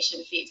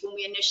termination fees when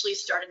we initially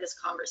started this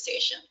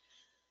conversation.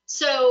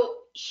 So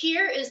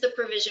here is the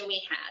provision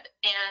we had.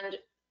 And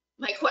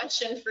my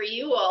question for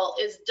you all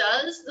is,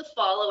 does the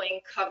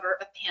following cover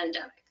a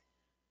pandemic?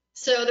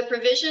 So the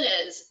provision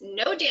is,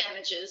 no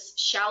damages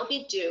shall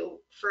be due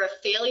for a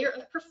failure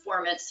of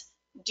performance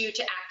due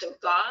to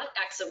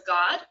acts of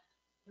God,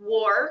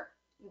 war,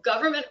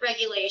 government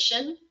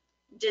regulation,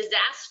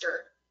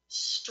 disaster,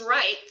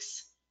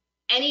 strikes,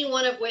 any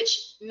one of which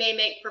may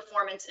make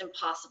performance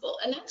impossible.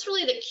 And that's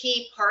really the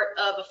key part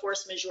of a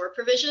force majeure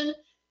provision.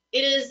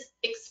 It is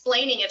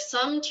explaining if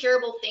some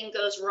terrible thing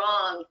goes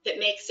wrong that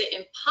makes it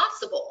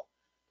impossible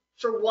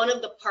for one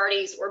of the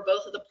parties or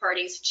both of the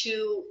parties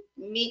to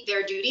meet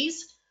their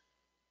duties,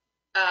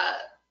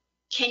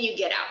 can you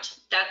get out?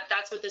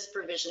 That's what this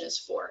provision is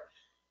for.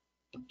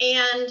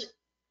 And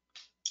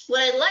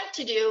what I'd like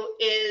to do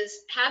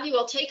is have you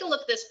all take a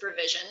look at this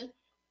provision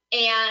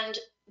and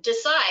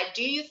decide,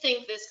 do you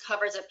think this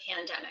covers a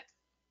pandemic?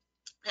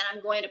 And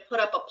I'm going to put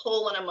up a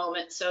poll in a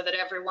moment so that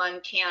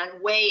everyone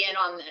can weigh in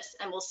on this,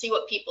 and we'll see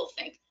what people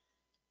think.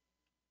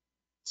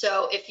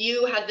 So if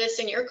you had this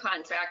in your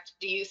contract,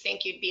 do you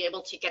think you'd be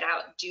able to get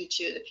out due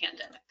to the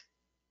pandemic?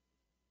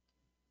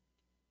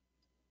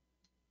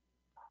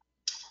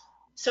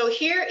 So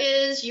here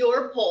is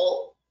your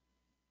poll.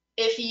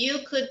 If you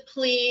could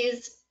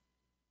please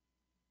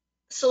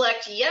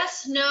select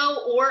yes,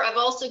 no, or I've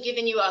also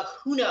given you a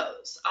who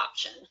knows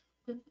option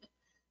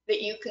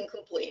that you can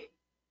complete.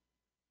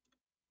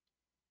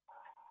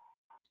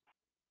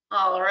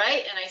 All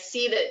right, and I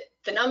see that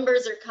the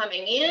numbers are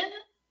coming in.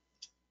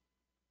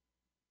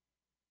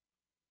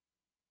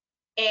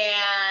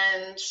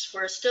 And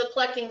we're still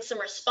collecting some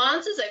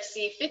responses. I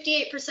see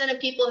 58%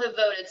 of people have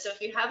voted. So if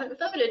you haven't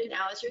voted,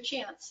 now is your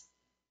chance.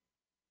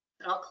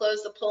 And I'll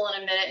close the poll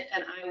in a minute,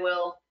 and I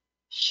will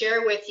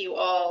share with you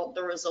all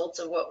the results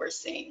of what we're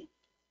seeing.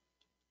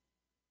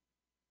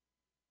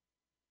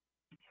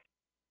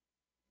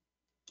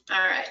 All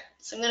right,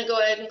 so I'm going to go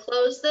ahead and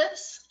close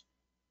this.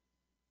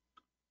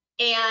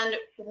 And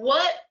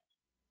what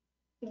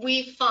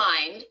we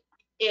find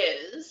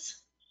is,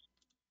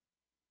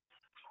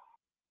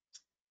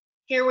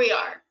 here we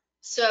are.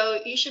 So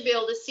you should be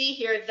able to see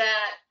here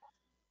that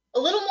a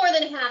little more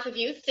than half of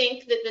you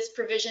think that this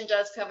provision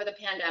does cover the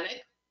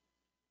pandemic.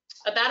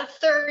 About a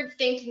third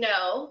think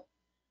no.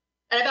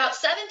 And about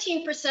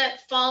 17%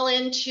 fall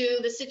into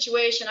the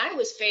situation I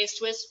was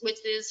faced with, which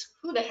is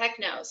who the heck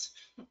knows?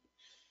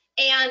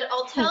 And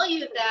I'll tell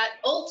you that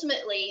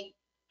ultimately,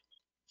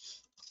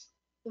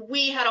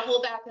 we had a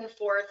whole back and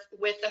forth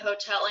with the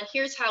hotel, and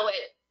here's how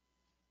it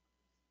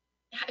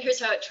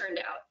turned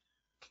out.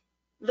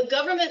 The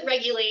government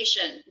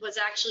regulation was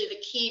actually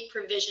the key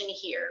provision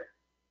here.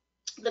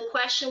 The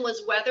question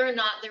was whether or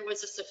not there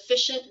was a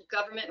sufficient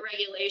government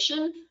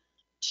regulation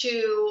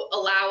to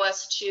allow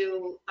us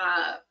to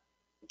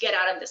get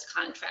out of this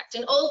contract.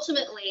 And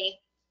ultimately,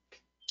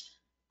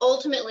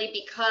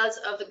 because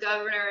of the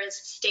governor's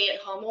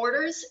stay-at-home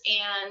orders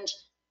and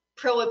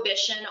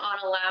prohibition on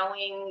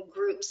allowing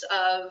groups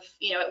of,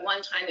 at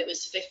one time it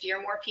was 50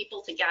 or more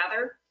people to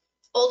gather,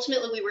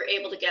 ultimately we were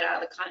able to get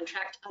out of the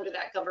contract under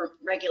that government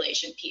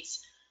regulation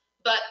piece.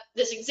 But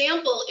this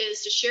example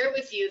is to share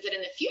with you that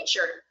in the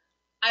future,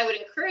 I would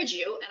encourage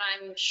you,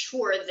 and I'm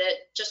sure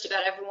that just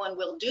about everyone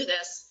will do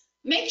this,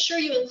 make sure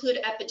you include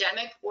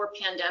epidemic or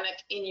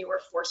pandemic in your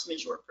force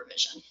majeure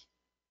provision.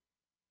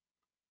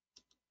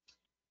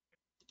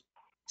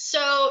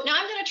 So now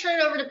I'm going to turn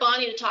it over to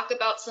Bonnie to talk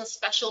about some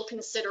special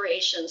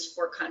considerations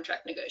for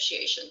contract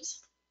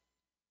negotiations.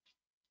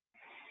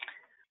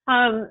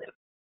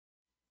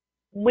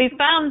 We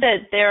found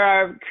that there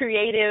are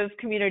creative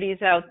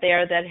communities out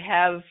there that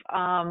have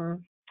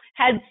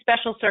had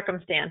special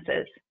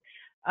circumstances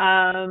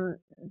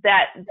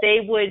that they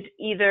would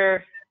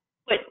either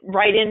put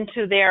right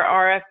into their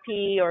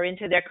RFP or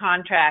into their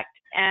contract,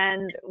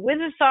 and with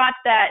the thought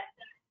that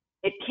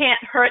it can't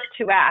hurt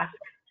to ask.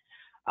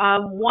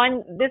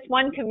 This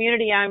one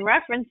community I'm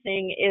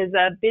referencing is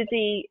a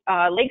busy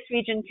Lakes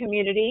Region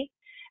community,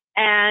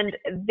 and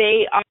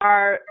they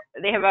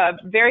have a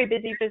very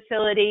busy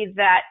facility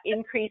that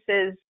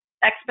increases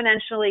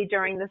exponentially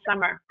during the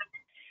summer.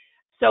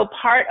 So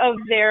part of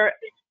their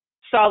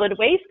solid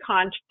waste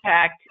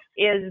contract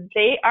is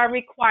they are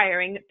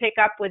requiring to pick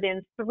up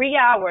within 3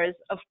 hours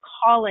of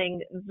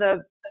calling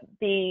the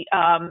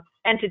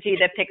entity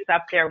that picks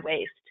up their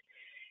waste.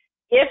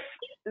 If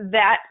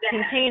that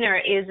container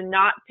is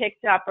not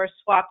picked up or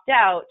swapped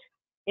out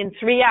in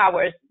 3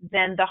 hours,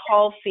 then the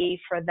haul fee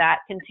for that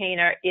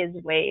container is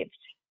waived.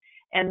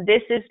 And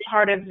this is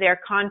part of their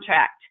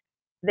contract.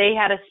 They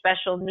had a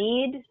special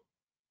need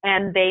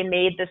and they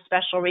made the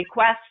special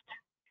request,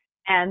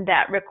 and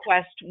that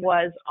request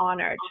was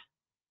honored.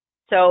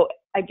 So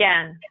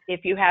again,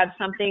 if you have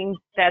something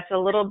that's a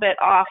little bit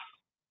off,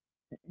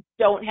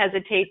 don't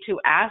hesitate to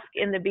ask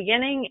in the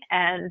beginning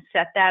and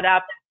set that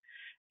up.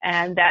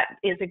 And that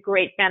is a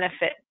great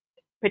benefit,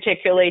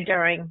 particularly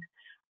during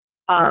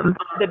a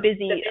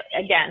busy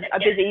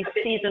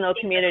seasonal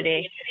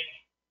community.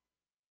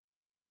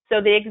 So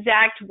the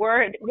exact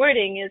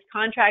wording is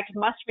contract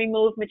must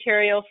remove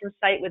material from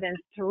site within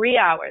 3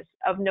 hours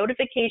of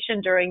notification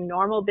during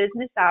normal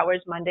business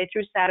hours, Monday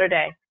through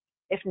Saturday.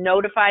 If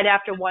notified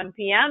after 1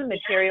 p.m.,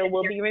 material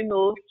will be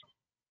removed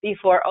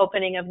before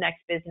opening of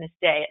next business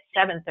day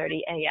at 7:30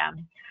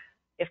 a.m.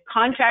 If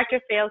contractor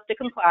fails to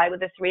comply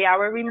with a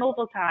 3-hour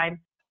removal time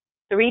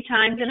 3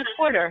 times in a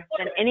quarter,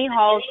 then any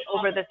hauls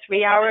over the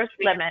 3 hours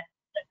limit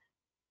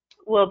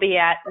will be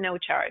at no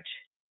charge.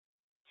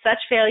 Such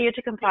failure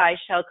to comply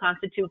shall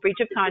constitute breach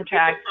of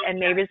contract and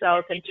may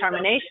result in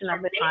termination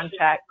of the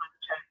contract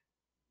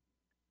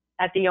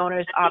at the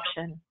owner's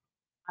option.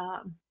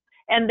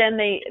 And then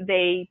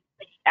they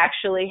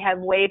actually have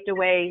waived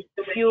away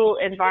fuel,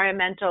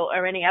 environmental,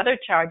 or any other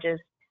charges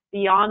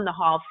beyond the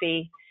haul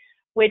fee,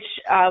 which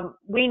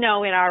we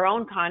know in our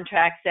own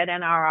contracts at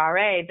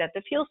NRRA that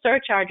the fuel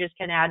surcharges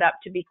can add up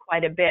to be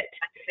quite a bit,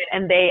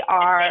 and they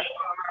are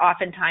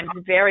oftentimes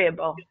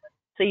variable.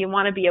 So you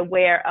want to be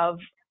aware of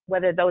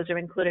whether those are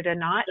included or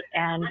not,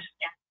 and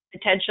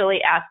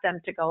potentially ask them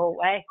to go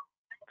away.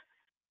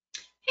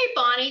 Hey,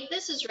 Bonnie,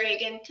 this is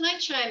Reagan. Can I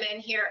chime in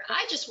here?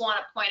 I just want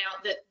to point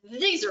out that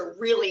these are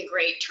really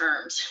great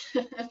terms.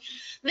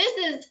 This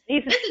is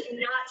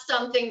not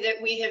something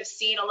that we have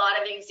seen a lot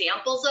of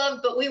examples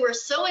of, but we were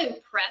so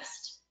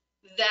impressed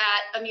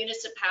that a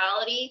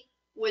municipality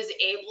was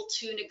able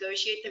to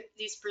negotiate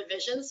these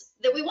provisions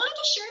that we wanted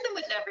to share them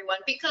with everyone,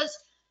 because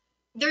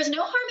there's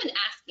no harm in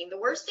asking. The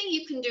worst thing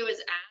you can do is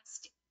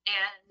ask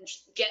and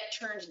get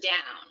turned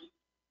down.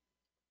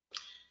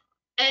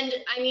 And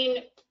I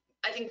mean,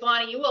 I think,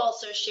 Bonnie, you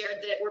also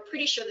shared that we're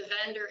pretty sure the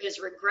vendor is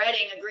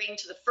regretting agreeing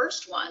to the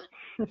first one,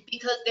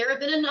 because there have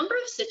been a number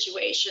of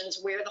situations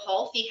where the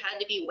haul fee had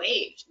to be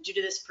waived due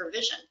to this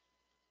provision.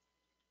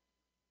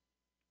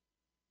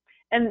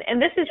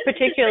 And this is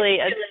particularly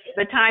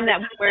the time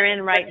that we're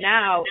in right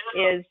now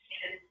is,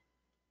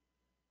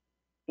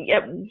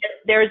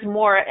 there's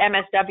more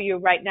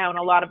MSW right now in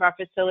a lot of our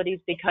facilities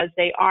because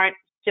they aren't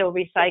still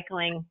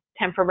recycling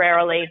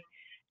temporarily.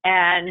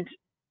 And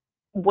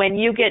when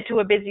you get to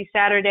a busy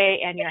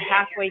Saturday and you're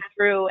halfway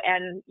through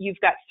and you've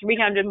got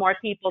 300 more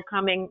people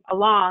coming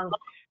along,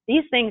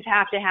 these things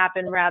have to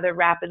happen rather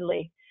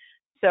rapidly.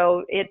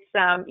 So it's,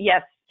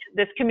 yes,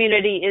 this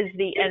community is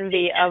the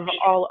envy of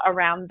all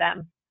around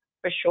them,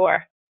 for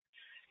sure.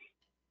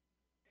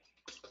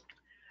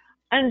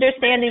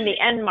 Understanding the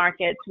end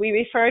markets, we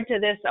referred to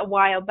this a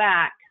while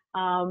back,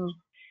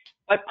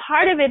 but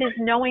part of it is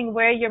knowing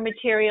where your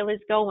material is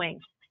going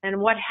and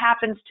what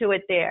happens to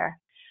it there.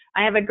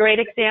 I have a great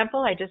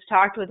example. I just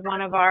talked with one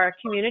of our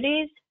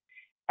communities,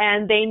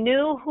 and they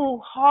knew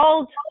who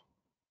hauled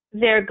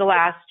their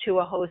glass to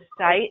a host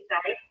site,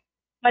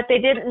 but they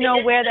didn't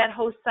know where that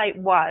host site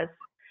was.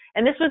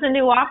 And this was a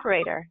new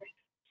operator.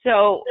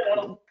 So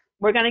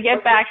we're going to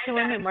get back to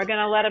him and we're going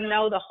to let him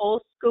know the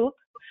whole scoop.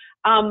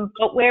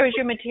 But where is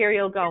your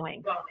material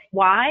going?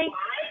 Why?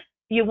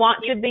 You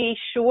want to be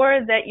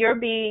sure that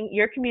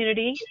your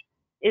community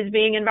is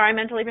being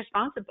environmentally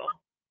responsible.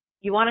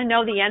 You want to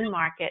know the end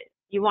market.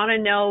 You want to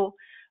know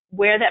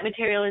where that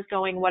material is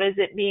going, what is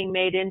it being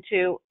made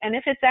into, and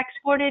if it's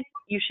exported,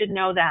 you should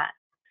know that.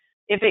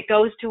 If it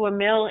goes to a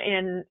mill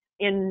in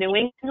New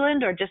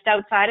England or just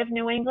outside of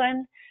New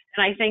England,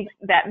 and I think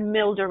that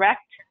mill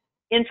direct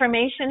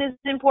information is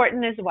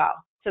important as well,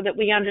 so that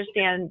we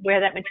understand where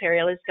that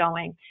material is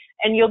going.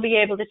 And you'll be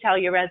able to tell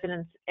your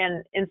residents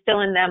and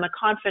instill in them a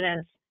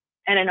confidence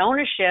and an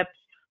ownership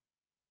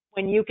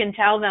when you can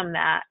tell them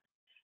that.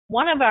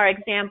 One of our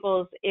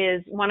examples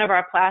is one of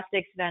our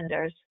plastics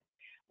vendors.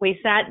 We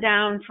sat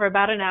down for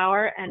about an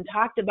hour and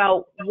talked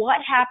about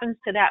what happens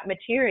to that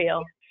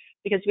material,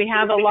 because we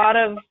have a lot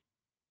of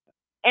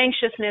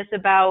anxiousness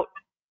about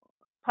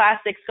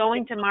plastics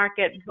going to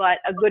market, but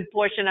a good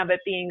portion of it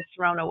being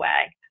thrown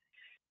away.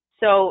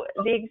 So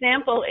the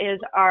example is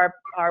our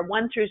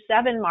 1 through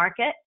 7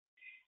 market.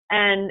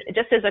 And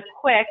just as a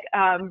quick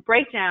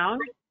breakdown,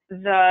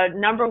 the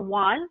number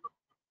 1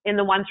 in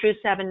the 1 through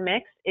 7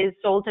 mix is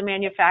sold to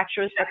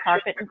manufacturers for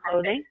carpet and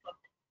clothing.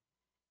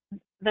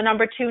 The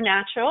number 2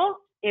 natural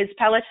is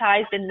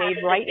pelletized and made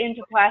right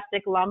into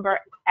plastic lumber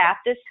at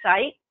this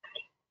site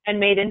and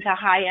made into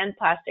high-end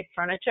plastic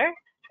furniture.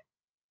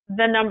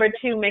 The number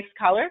 2 mixed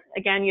color,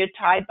 again, your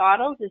Tide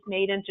bottles, is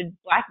made into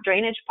black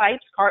drainage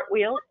pipes,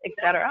 cartwheels,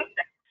 etc.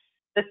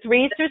 The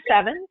 3 through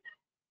 7,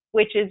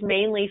 which is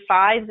mainly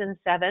 5s and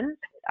 7s.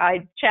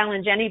 I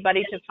challenge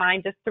anybody to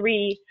find a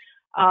 3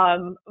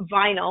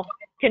 vinyl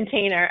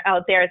container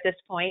out there at this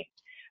point.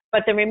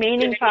 But the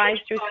remaining 5s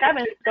through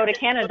 7s go to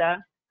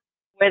Canada,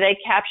 where they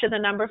capture the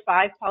number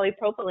 5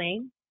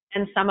 polypropylene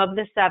and some of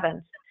the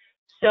 7s.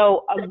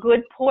 So a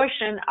good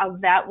portion of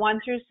that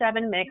 1 through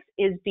 7 mix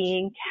is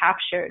being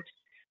captured.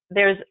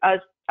 There's a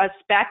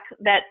spec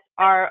that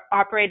our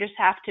operators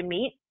have to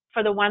meet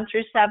for the 1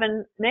 through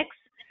 7 mix.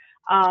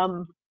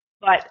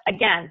 But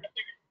again,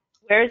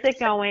 where is it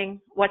going?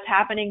 What's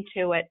happening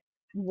to it?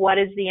 What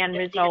is the end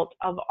result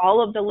of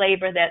all of the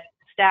labor that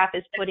staff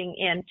is putting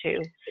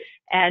into?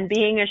 And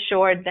being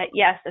assured that,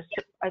 yes,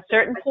 a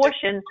certain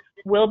portion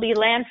will be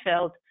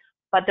landfilled,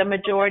 but the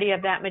majority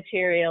of that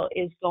material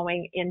is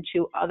going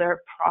into other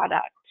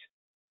products.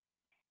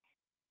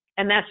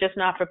 And that's just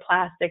not for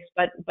plastics,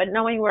 but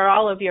knowing where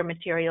all of your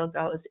material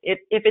goes. If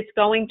it's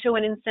going to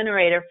an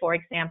incinerator, for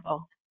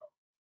example,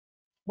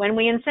 when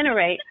we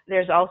incinerate,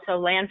 there's also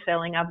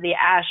landfilling of the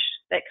ash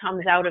that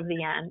comes out of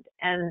the end.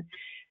 And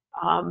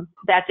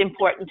that's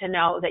important to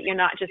know, that you're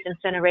not just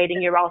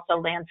incinerating, you're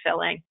also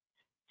landfilling.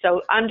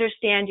 So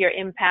understand your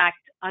impact,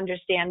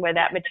 understand where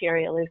that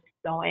material is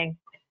going.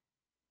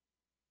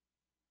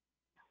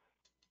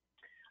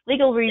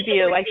 Legal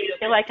review. I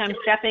feel like I'm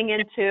stepping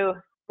into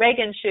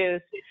Reagan's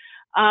shoes.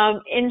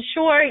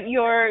 Ensure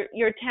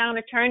your town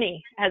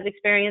attorney has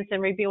experience in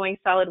reviewing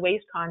solid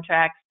waste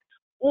contracts.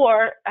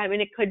 Or, I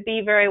mean, it could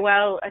be very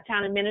well a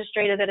town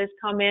administrator that has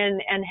come in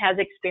and has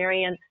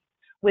experience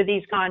with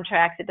these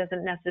contracts. It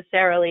doesn't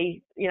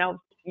necessarily,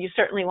 you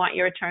certainly want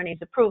your attorney's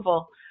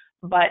approval,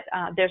 but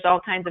there's all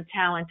kinds of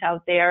talent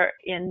out there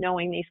in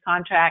knowing these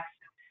contracts.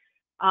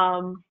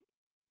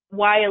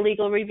 Why a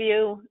legal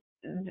review?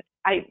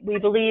 We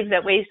believe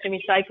that waste and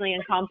recycling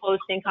and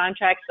composting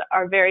contracts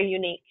are very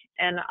unique,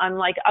 and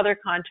unlike other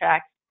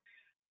contracts,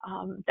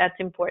 that's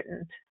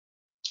important.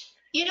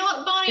 You know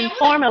what,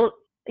 Bonnie?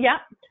 Yeah.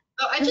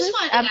 Oh, I just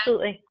wanted to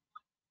absolutely.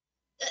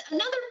 add,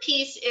 another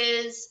piece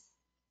is,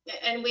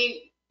 and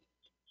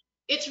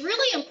it's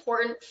really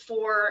important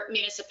for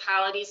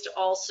municipalities to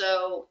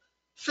also,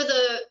 for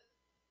the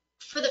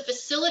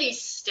facility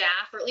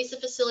staff, or at least the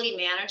facility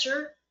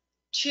manager,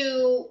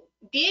 to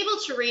be able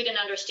to read and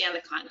understand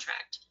the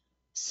contract.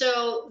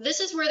 So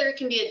this is where there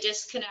can be a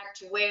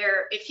disconnect,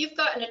 where if you've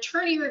got an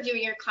attorney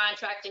reviewing your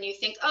contract and you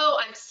think, oh,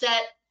 I'm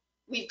set,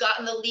 we've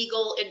gotten the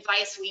legal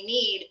advice we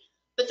need.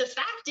 But the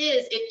fact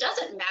is, it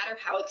doesn't matter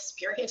how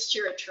experienced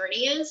your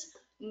attorney is.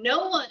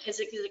 No one is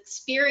as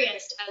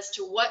experienced as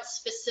to what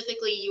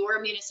specifically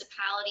your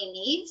municipality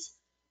needs,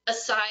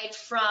 aside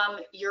from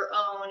your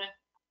own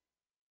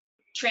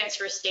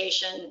transfer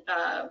station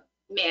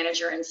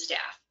manager and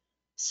staff.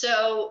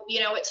 So,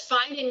 it's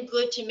fine and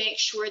good to make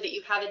sure that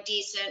you have a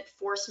decent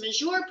force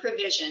majeure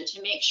provision,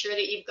 to make sure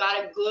that you've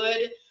got a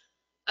good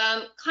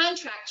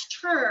contract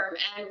term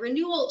and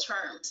renewal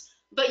terms.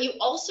 But you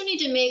also need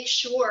to make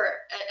sure,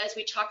 as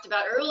we talked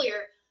about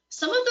earlier,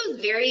 some of those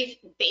very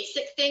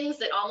basic things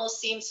that almost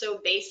seem so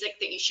basic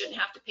that you shouldn't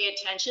have to pay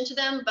attention to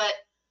them, but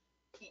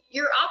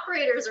your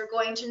operators are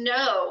going to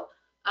know,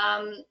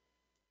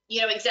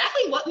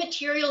 exactly what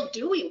material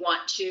do we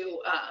want to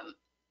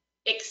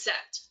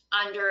accept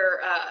under,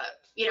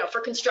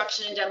 for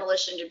construction and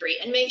demolition debris,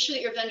 and make sure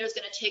that your vendor is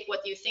going to take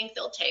what you think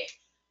they'll take.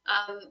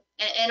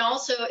 And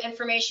also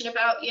information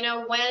about,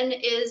 when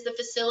is the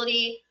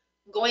facility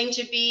going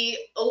to be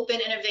open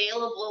and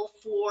available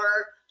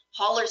for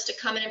haulers to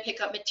come in and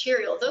pick up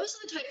material. Those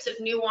are the types of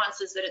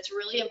nuances that it's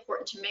really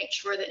important to make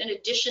sure that in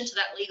addition to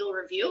that legal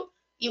review,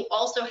 you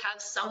also have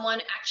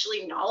someone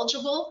actually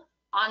knowledgeable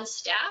on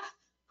staff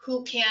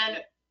who can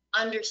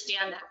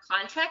understand that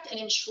contract and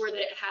ensure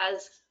that it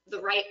has the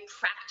right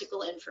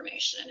practical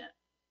information in it.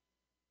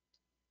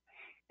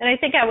 And I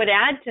think I would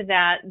add to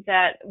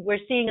that we're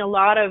seeing a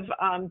lot of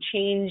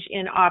change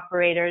in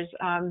operators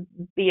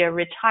via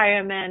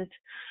retirement,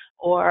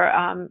 or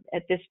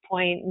at this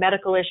point,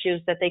 medical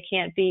issues that they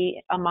can't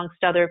be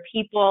amongst other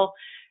people.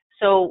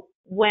 So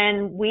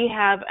when we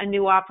have a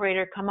new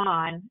operator come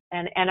on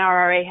and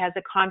NRRA has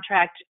a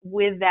contract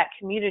with that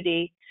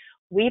community,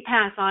 we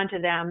pass on to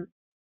them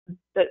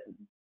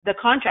the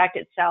contract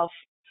itself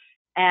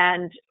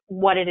and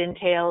what it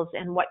entails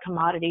and what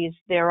commodities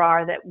there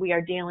are that we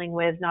are dealing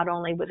with, not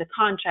only with the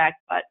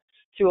contract, but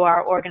through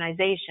our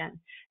organization.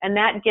 And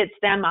that gets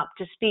them up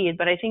to speed.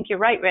 But I think you're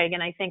right,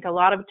 Reagan. I think a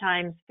lot of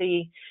times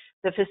the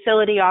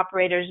facility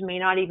operators may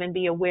not even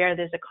be aware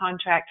there's a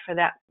contract for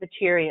that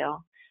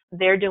material.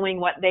 They're doing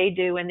what they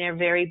do and they're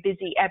very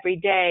busy every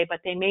day, but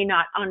they may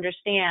not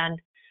understand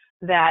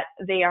that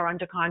they are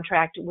under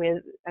contract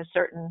with a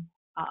certain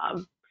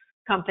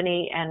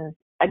company, and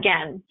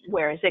again,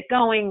 where is it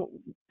going,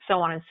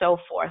 so on and so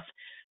forth.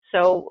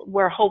 So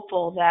we're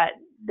hopeful that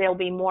there'll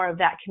be more of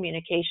that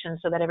communication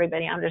so that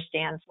everybody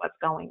understands what's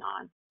going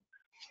on.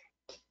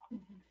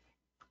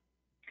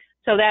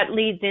 So that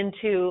leads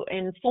into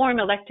inform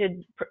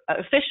elected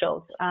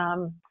officials.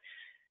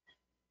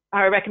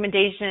 Our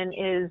recommendation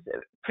is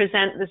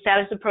present the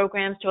status of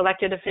programs to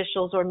elected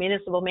officials or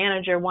municipal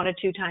manager 1 or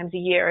 2 times a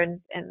year,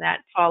 and that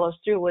follows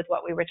through with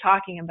what we were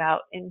talking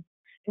about,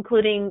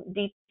 including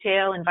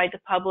detail, invite the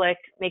public,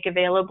 make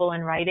available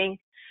in writing,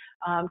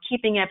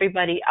 keeping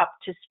everybody up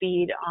to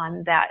speed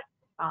on that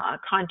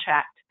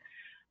contract.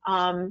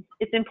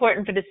 It's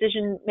important for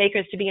decision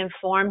makers to be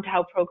informed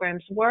how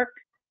programs work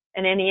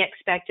and any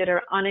expected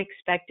or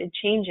unexpected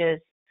changes.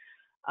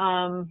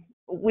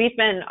 We've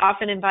been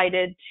often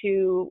invited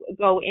to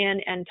go in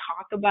and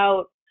talk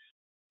about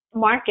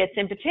markets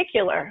in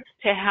particular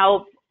to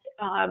help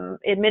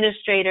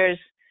administrators.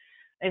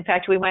 In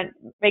fact, Reagan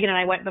and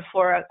I went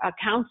before a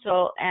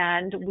council,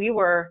 and we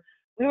were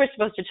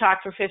supposed to talk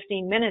for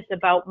 15 minutes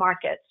about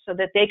markets so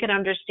that they could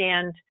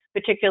understand,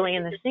 particularly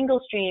in the single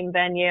stream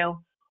venue,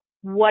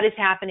 what is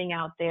happening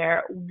out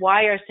there.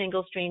 Why are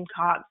single stream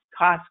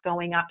costs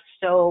going up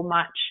so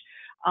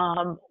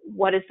much?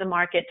 What is the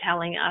market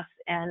telling us,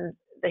 and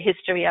the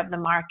history of the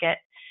market?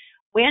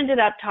 We ended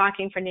up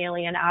talking for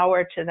nearly an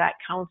hour to that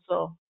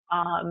council,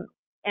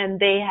 and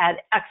they had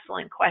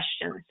excellent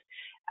questions.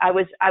 I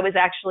was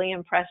actually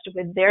impressed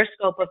with their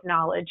scope of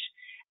knowledge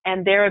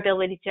and their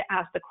ability to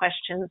ask the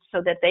questions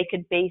so that they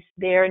could base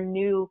their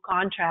new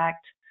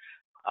contract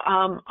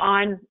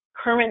on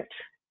current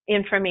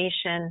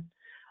information.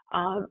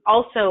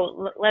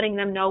 Also letting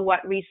them know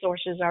what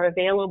resources are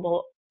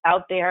available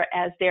out there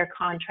as their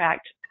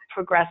contract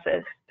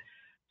progresses.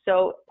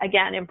 So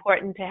again,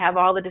 important to have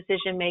all the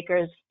decision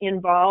makers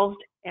involved.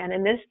 And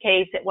in this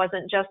case, it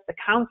wasn't just the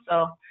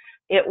council.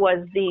 It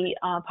was the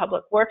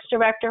public works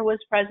director was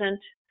present.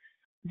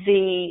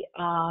 The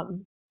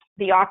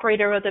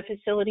operator of the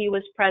facility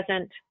was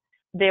present.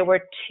 There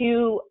were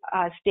 2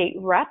 state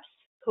reps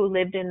who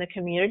lived in the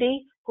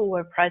community who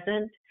were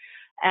present.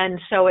 And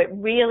so it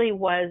really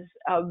was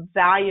a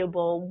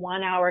valuable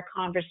 1-hour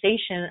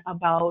conversation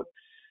about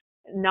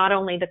not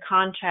only the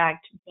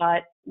contract,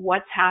 but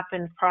what's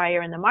happened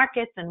prior in the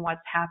markets and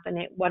what's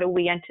happening, what do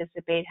we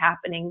anticipate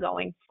happening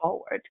going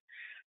forward.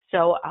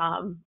 So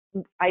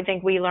I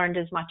think we learned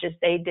as much as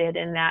they did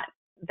in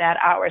that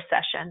hour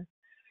session.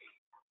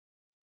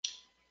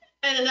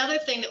 And another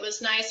thing that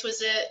was nice was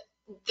that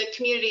the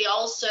community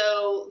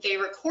also, they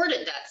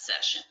recorded that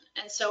session.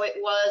 And so it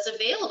was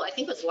available, I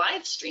think it was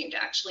live streamed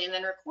actually, and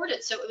then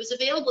recorded. So it was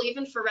available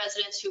even for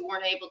residents who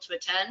weren't able to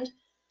attend.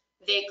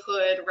 They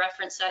could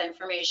reference that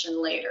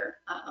information later.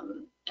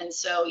 And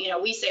so, you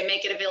know, we say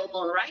make it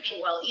available in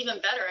writing. Well, even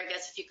better, I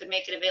guess, if you could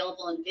make it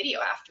available in video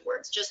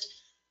afterwards, just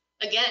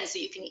again, so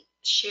you can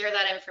share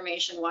that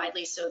information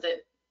widely so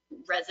that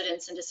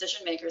residents and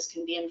decision makers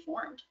can be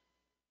informed.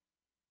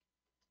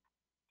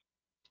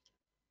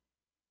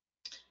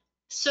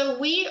 So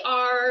we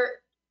are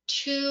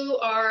to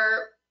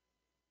our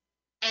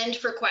end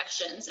for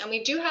questions, and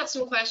we do have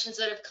some questions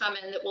that have come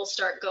in that we'll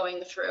start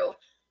going through.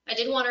 I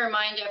did want to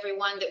remind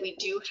everyone that we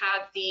do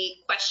have the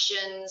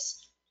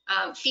questions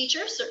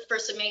feature for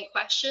submitting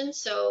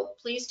questions, so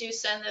please do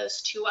send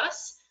those to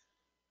us.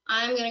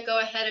 I'm going to go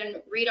ahead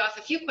and read off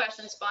a few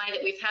questions, Bonnie,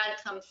 that we've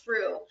had come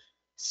through.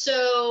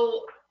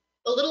 So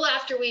a little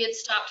after we had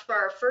stopped for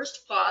our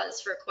first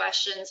pause for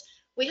questions,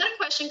 we had a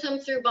question come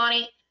through,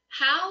 Bonnie.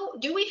 How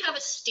do we have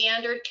a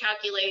standard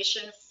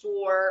calculation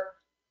for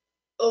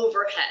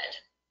overhead,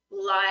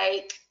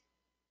 like,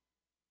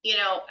 you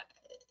know,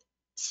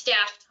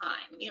 staff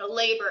time, you know,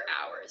 labor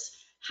hours?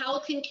 How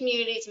can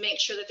communities make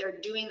sure that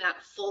they're doing that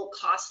full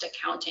cost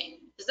accounting?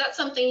 Is that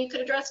something you could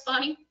address,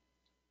 Bonnie?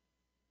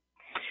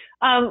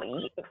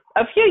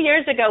 A few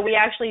years ago, we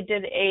actually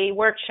did a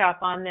workshop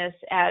on this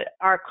at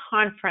our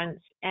conference,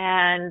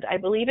 and I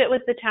believe it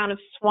was the town of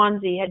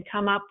Swansea had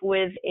come up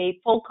with a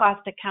full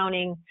cost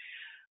accounting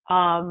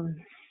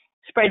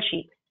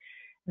spreadsheet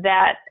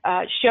that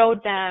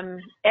showed them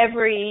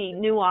every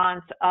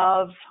nuance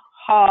of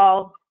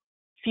haul,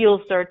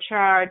 fuel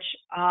surcharge,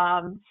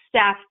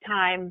 staff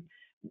time,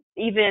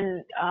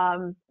 even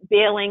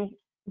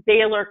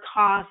baler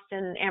costs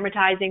and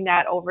amortizing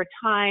that over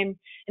time.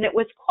 And it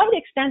was quite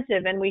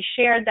extensive, and we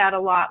shared that a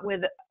lot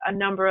with a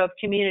number of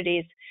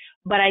communities.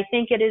 But I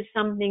think it is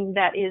something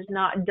that is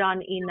not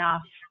done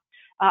enough.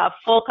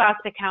 Full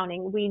cost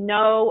accounting. We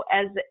know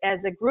as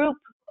a group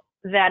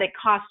that it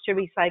costs to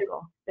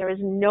recycle. There is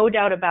no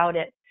doubt about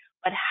it.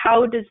 But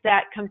how does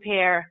that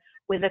compare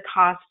with the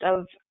cost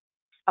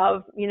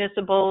of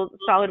municipal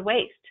solid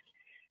waste.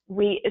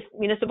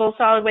 Municipal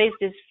solid waste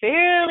is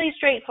fairly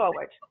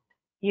straightforward.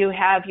 You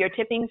have your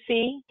tipping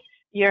fee,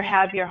 you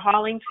have your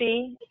hauling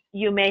fee,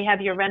 you may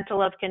have your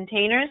rental of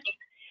containers,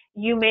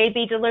 you may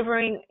be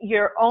delivering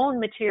your own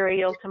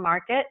material to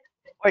market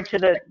or to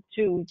the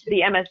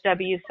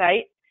MSW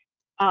site.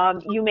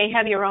 You may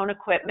have your own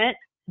equipment.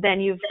 Then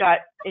you've got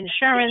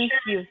insurance,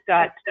 you've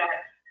got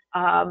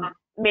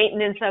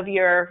maintenance of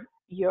your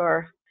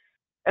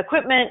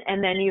equipment,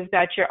 and then you've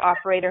got your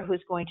operator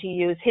who's going to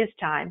use his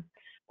time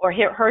or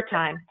her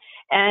time.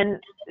 And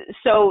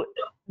so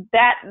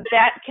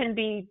that can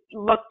be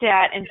looked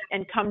at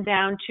and come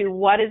down to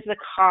what is the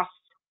cost,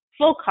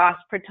 full cost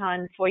per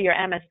ton for your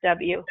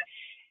MSW.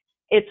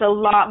 It's a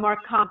lot more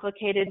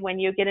complicated when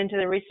you get into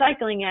the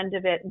recycling end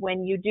of it,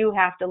 when you do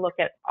have to look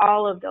at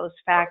all of those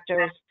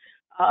factors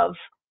of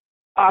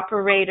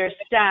operator,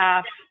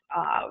 staff,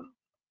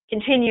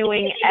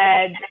 continuing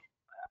ed,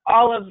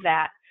 all of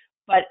that.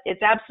 But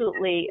it's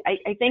absolutely,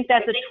 I think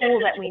that's a tool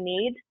that we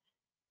need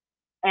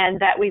and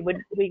that we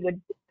would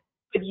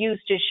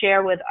use to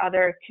share with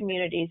other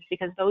communities,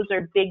 because those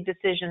are big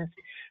decisions.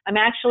 I'm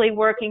actually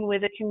working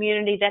with a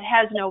community that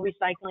has no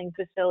recycling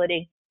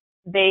facility.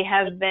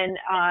 They've been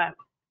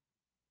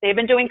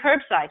doing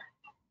curbside,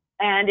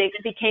 and it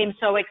became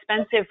so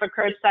expensive for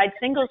curbside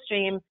single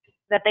stream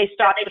that they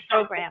stopped the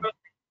program.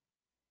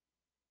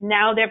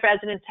 Now their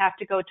residents have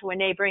to go to a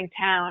neighboring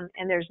town,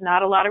 and there's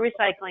not a lot of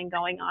recycling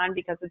going on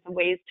because it's a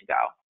ways to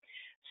go.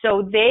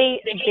 So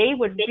they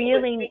would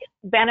really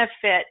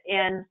benefit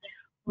in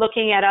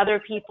looking at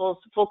other people's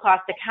full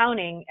cost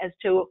accounting as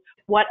to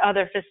what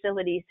other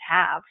facilities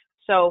have.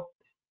 So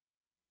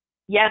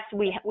yes,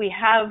 we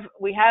have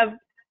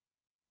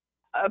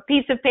a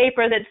piece of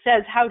paper that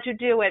says how to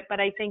do it, but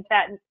I think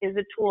that is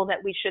a tool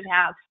that we should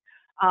have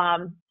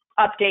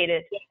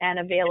updated and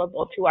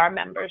available to our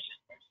members.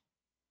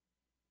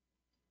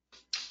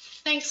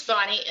 Thanks,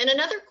 Bonnie. And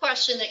another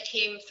question that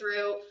came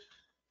through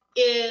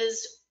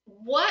is,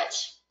 what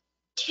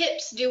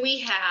tips do we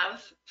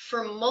have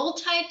for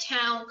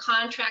multi-town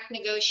contract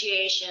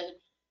negotiation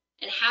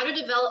and how to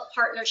develop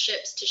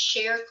partnerships to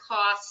share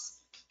costs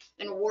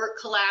and work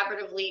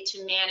collaboratively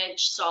to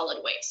manage solid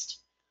waste?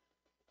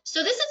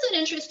 So this is an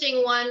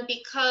interesting one,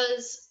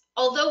 because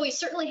although we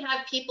certainly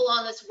have people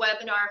on this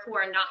webinar who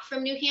are not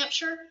from New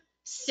Hampshire,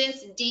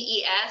 since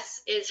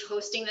DES is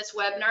hosting this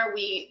webinar,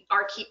 we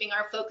are keeping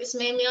our focus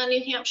mainly on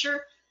New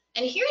Hampshire.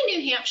 And here in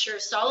New Hampshire,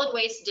 solid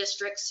waste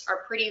districts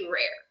are pretty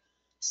rare.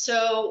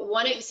 So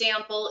one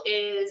example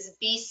is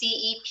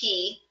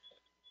BCEP,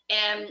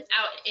 and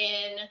out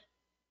in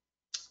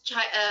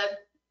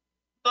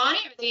Bonnie,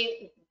 are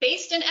they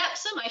based in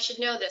Epsom? I should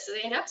know this. Are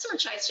they in Epsom or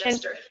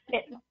Chichester?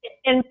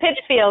 In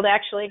Pittsfield,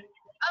 actually.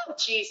 Oh,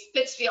 geez,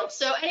 Pittsfield.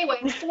 So anyway,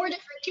 4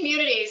 different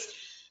communities,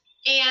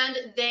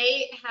 and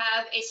they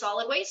have a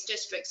solid waste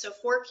district. So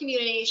 4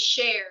 communities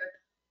share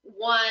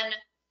one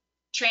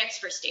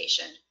transfer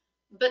station.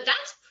 But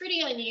that's pretty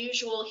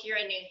unusual here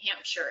in New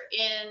Hampshire.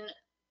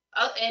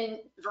 In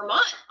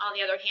Vermont, on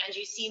the other hand,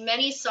 you see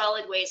many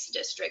solid waste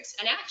districts.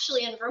 And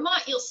actually in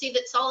Vermont, you'll see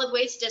that solid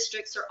waste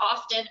districts are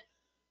often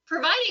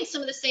providing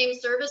some of the same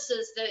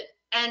services that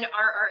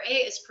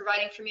NRRA is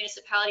providing for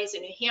municipalities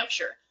in New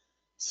Hampshire.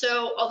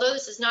 So although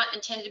this is not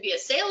intended to be a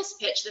sales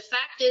pitch, the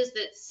fact is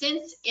that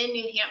since in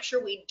New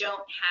Hampshire we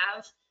don't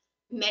have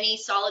many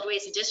solid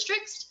waste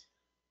districts,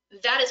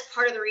 that is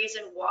part of the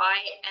reason why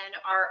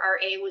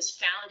NRRA was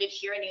founded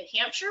here in New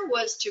Hampshire,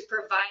 was to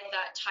provide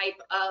that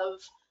type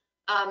of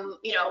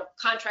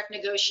contract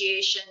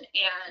negotiation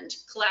and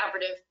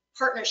collaborative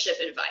partnership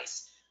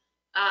advice.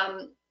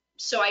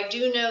 So I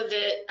do know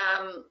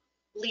that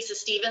Lisa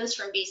Stevens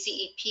from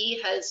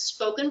BCEP has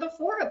spoken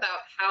before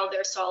about how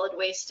their solid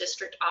waste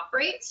district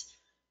operates,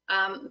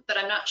 but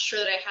I'm not sure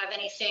that I have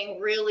anything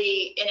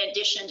really in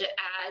addition to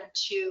add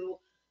to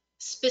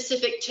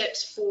specific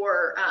tips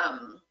for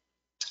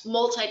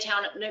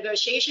multi-town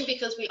negotiation,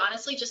 because we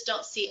honestly just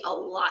don't see a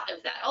lot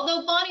of that.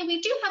 Although, Bonnie,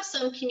 we do have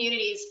some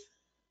communities,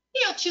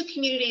 2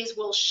 communities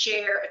will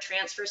share a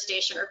transfer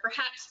station, or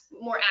perhaps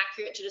more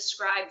accurate to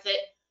describe that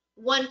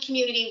one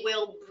community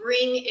will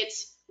bring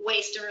its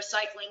waste and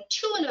recycling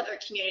to another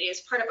community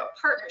as part of a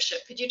partnership.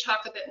 Could you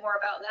talk a bit more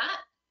about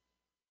that?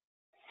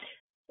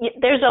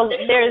 There's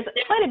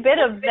quite a bit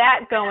of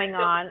that going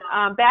on.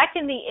 Back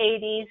in the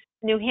 80s,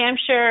 New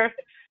Hampshire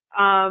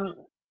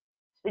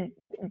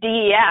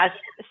DES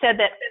said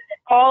that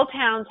all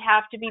towns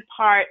have to be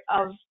part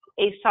of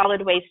a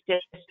solid waste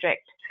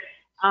district.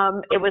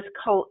 It was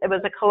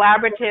a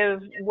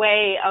collaborative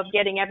way of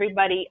getting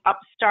everybody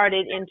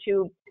upstarted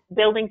into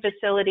building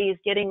facilities,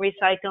 getting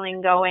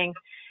recycling going,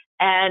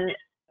 and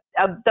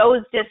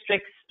those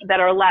districts that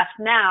are left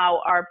now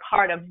are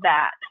part of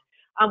that.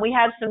 We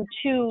have some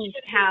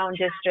 2-town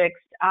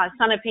districts,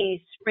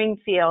 Sunapee,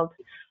 Springfield,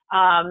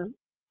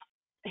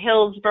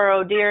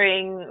 Hillsborough,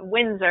 Deering,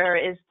 Windsor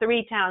is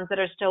 3 towns that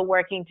are still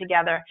working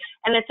together.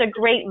 And it's a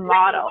great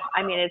model.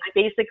 I mean, it's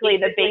basically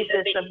the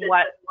basis of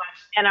what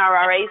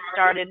NRRA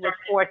started, with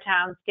 4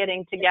 towns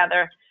getting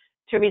together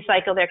to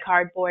recycle their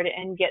cardboard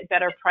and get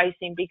better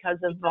pricing because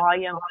of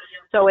volume.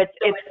 So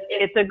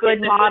it's a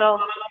good model,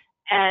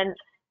 and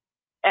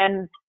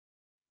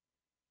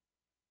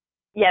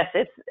yes,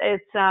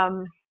 it's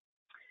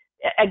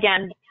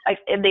again,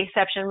 the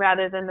exception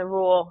rather than the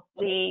rule.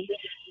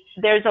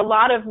 There's a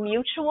lot of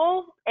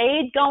mutual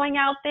aid going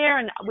out there,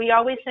 and we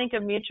always think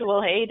of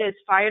mutual aid as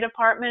fire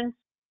departments,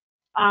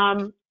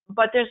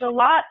 but there's a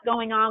lot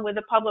going on with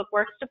the Public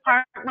Works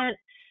Department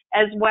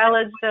as well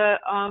as the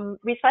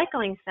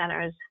recycling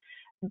centers.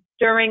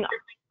 During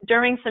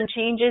some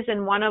changes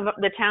in one of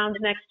the towns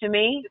next to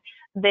me,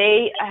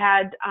 they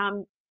had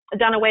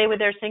done away with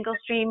their single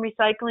stream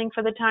recycling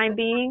for the time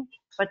being,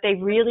 but they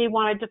really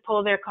wanted to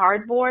pull their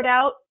cardboard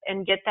out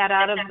and get that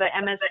out of the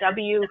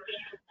MSW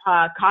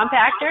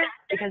compactor,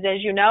 because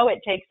as you know, it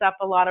takes up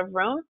a lot of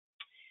room.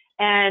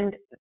 And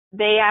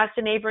they asked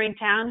a neighboring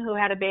town who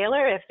had a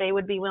baler if they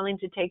would be willing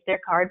to take their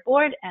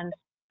cardboard, and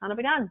son of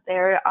a gun, they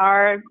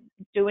are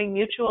doing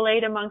mutual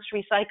aid amongst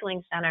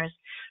recycling centers.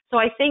 So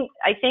I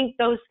think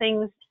those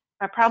things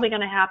are probably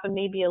going to happen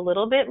maybe a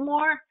little bit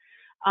more,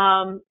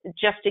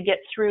 just to get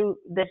through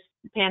this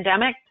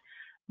pandemic.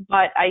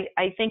 But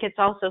I think it's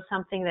also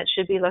something that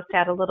should be looked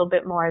at a little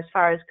bit more as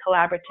far as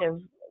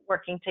collaborative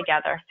working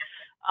together.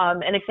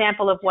 An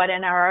example of what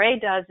NRRA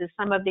does is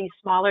some of these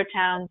smaller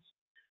towns,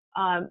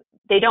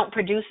 they don't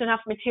produce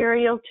enough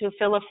material to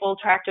fill a full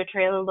tractor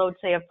trailer load,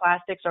 say, of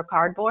plastics or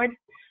cardboard.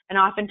 And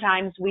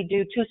oftentimes we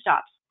do 2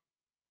 stops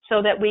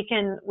so that we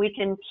can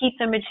keep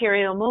the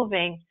material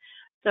moving.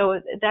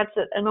 So that's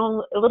a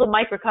little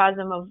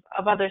microcosm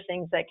of other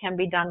things that can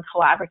be done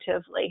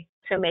collaboratively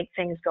to make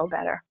things go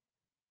better.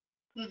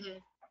 Mm-hmm.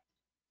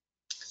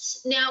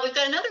 Now we've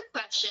got another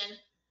question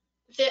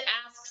that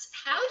asks,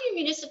 how do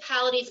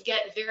municipalities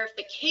get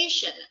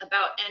verification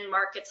about end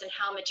markets and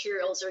how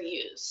materials are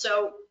used?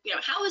 So,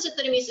 how is it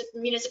that a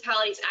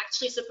municipality is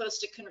actually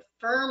supposed to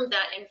confirm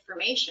that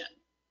information?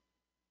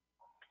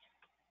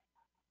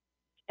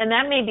 And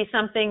that may be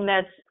something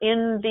that's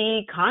in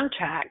the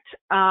contract,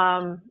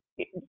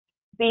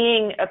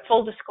 being a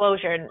full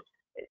disclosure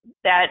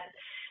that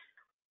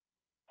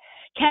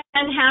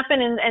can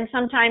happen and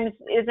sometimes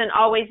isn't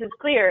always as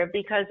clear,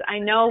 because I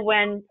know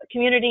when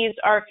communities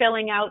are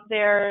filling out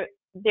their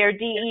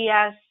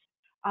DES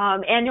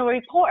annual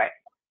report,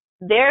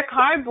 their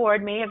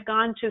cardboard may have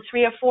gone to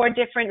 3 or 4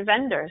 different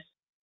vendors.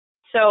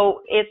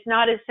 So it's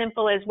not as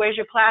simple as where's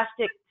your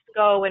plastics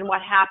go and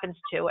what happens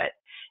to it.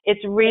 It's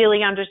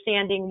really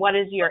understanding what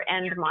is your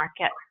end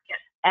market.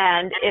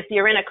 And if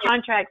you're in a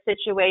contract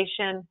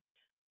situation,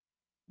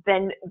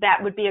 then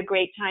that would be a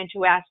great time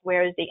to ask,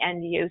 where is the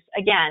end use?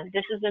 Again,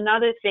 this is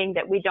another thing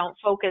that we don't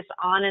focus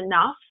on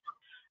enough.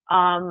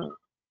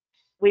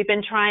 We've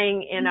been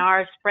trying in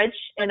our spec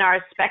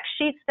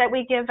sheets that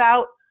we give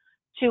out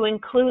to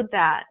include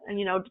that. And,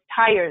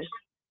 tires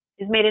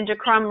is made into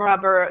crumb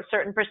rubber, a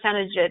certain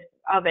percentage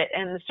of it,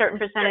 and a certain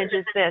percentage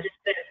is this.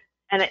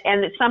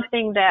 And it's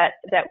something that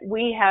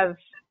we have,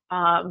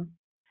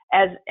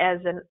 as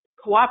a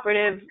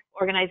cooperative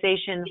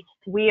organization,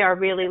 we are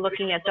really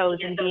looking at those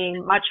and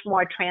being much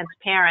more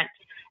transparent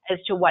as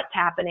to what's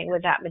happening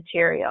with that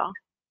material.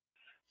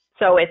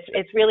 So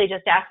it's really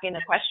just asking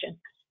the question.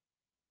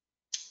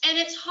 And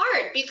it's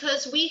hard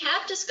because we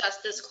have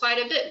discussed this quite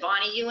a bit,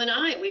 Bonnie, you and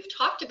I. We've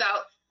talked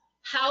about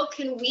how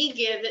can we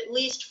give, at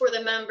least for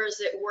the members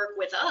that work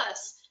with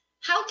us,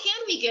 how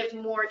can we give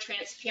more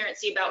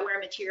transparency about where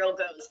material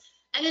goes?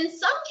 And in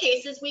some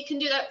cases, we can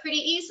do that pretty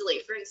easily.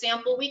 For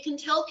example, we can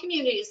tell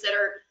communities that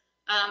are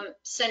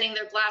sending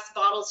their glass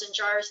bottles and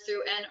jars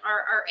through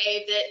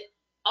NRRA that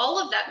all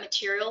of that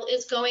material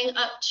is going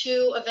up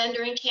to a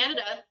vendor in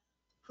Canada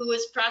who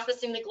is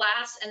processing the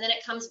glass, and then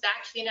it comes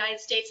back to the United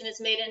States and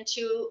is made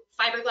into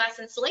fiberglass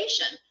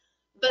insulation.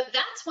 But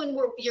that's when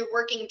you're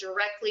working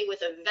directly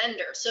with a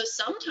vendor. So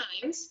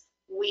sometimes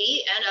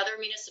we and other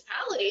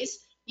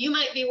municipalities, you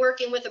might be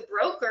working with a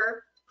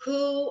broker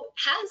who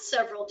has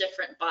several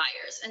different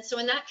buyers. And so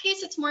in that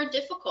case, it's more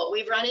difficult.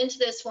 We've run into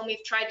this when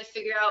we've tried to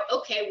figure out,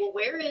 okay, well,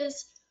 where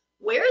is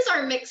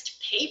our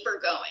mixed paper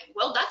going?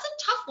 Well, that's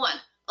a tough one.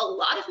 A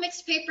lot of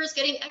mixed paper is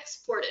getting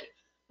exported.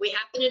 We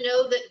happen to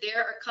know that there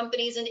are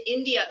companies in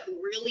India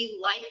who really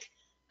like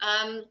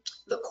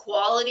the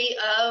quality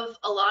of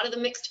a lot of the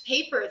mixed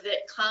paper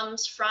that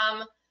comes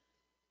from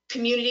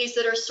communities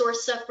that are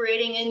source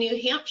separating in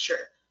New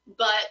Hampshire.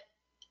 But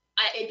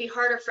it'd be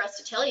harder for us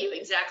to tell you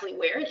exactly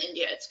where in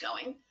India it's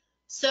going.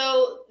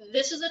 So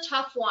this is a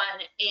tough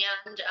one,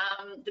 and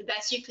the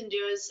best you can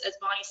do is, as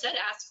Bonnie said,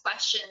 ask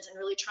questions and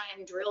really try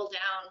and drill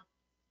down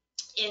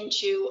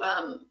into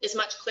as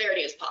much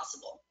clarity as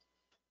possible.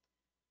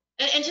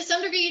 And to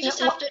some degree, you just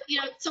have to,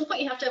 at some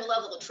point you have to have a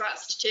level of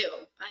trust too.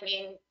 I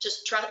mean,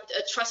 just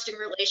a trusting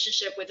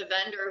relationship with a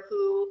vendor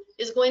who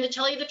is going to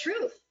tell you the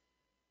truth.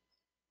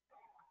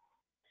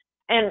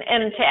 And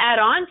to add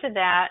on to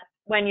that,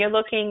 when you're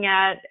looking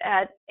at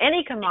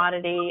any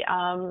commodity,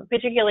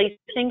 particularly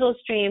single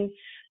stream,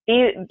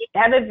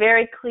 have it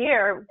very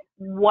clear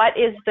what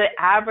is the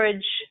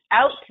average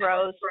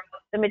outthrows,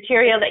 the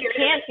material that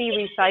can't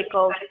be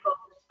recycled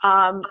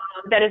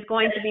that is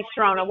going to be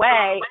thrown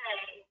away.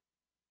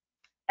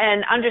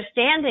 And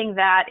understanding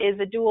that is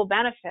a dual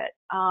benefit.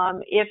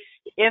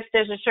 If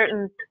there's a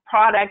certain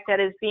product that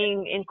is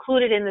being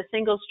included in the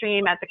single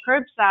stream at the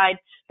curbside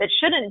that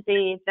shouldn't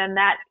be, then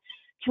that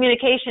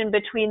communication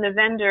between the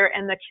vendor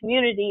and the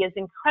community is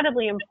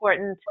incredibly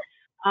important,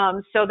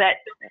 so that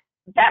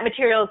that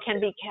material can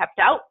be kept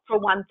out, for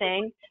one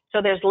thing,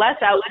 so there's less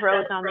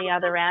outthrows on the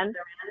other end.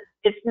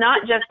 It's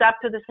not just up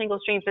to the single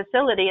stream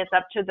facility, it's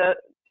up to the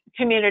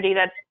community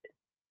that's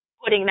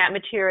putting that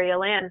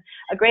material in.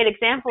 A great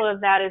example of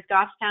that is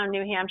Goffstown,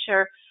 New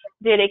Hampshire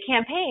did a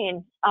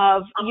campaign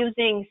of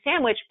using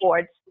sandwich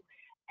boards.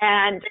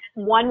 And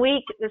one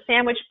week the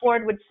sandwich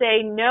board would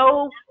say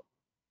no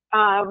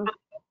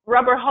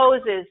rubber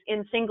hoses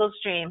in single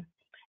stream.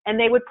 And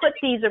they would put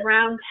these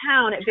around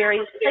town at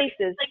various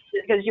places,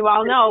 because you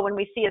all know when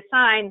we see a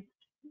sign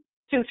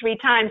 2-3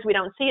 times, we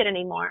don't see it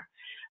anymore.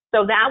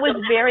 So that was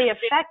very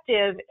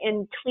effective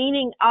in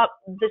cleaning up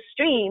the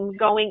stream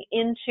going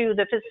into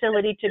the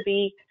facility to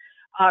be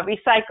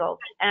recycled.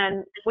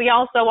 And we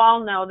also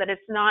all know that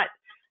it's not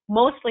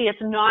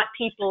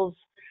people's,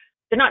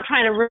 they're not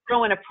trying to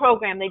ruin a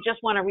program, they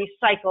just want to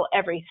recycle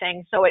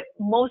everything. So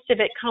most of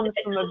it comes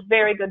from a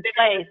very good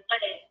place.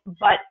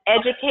 But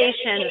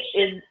education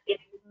is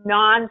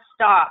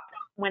nonstop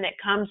when it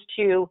comes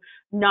to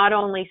not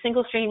only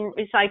single stream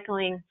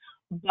recycling,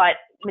 but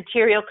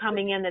material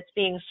coming in that's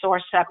being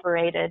source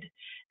separated.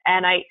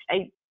 And I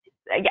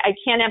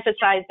can't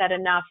emphasize that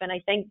enough. And I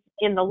think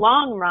in the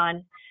long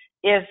run,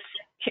 if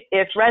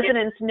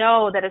residents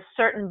know that a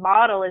certain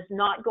bottle is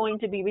not going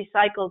to be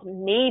recycled,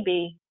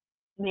 maybe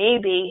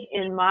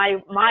in my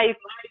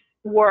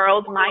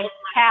world, my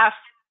glass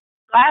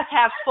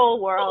half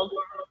full world,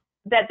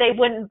 that they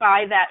wouldn't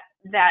buy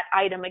that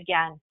item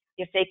again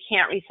if they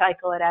can't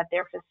recycle it at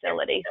their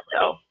facility.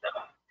 So.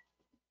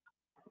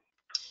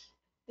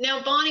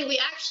 Now, Bonnie,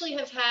 we actually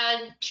have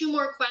had 2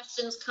 more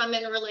questions come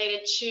in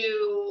related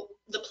to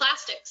the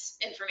plastics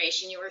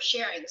information you were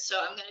sharing. So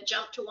I'm going to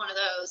jump to one of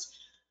those.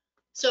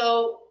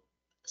 So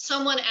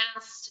someone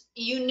asked,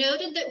 you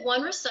noted that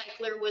one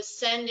recycler was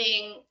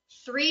sending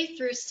 3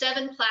 through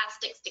 7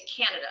 plastics to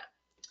Canada.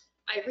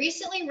 I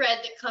recently read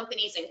that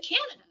companies in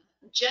Canada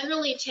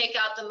generally take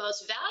out the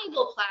most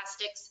valuable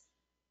plastics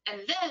and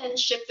then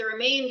ship the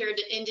remainder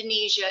to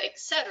Indonesia,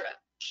 etc.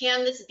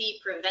 Can this be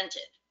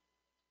prevented?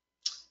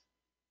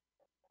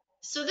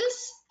 So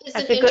this is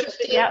an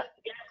interesting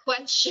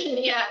question.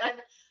 Yeah.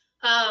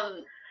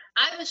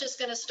 I was just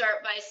going to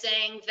start by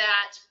saying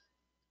that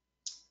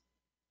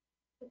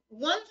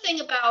one thing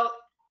about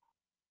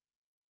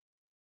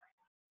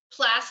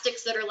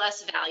plastics that are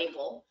less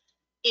valuable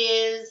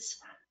is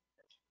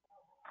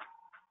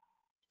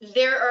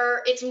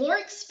it's more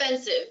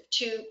expensive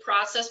to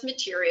process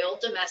material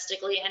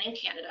domestically and in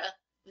Canada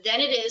than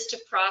it is to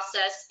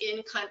process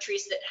in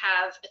countries that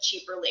have a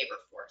cheaper labor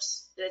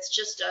force. That's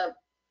just a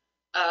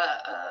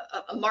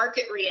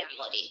market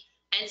reality.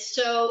 And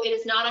so it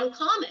is not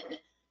uncommon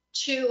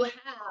to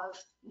have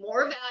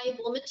more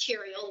valuable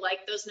material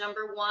like those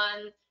number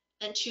 1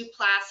 and 2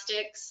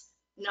 plastics,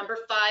 number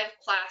 5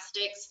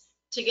 plastics,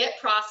 to get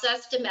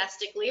processed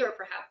domestically or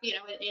perhaps,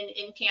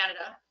 in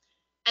Canada.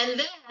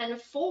 And then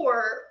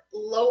for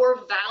lower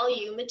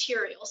value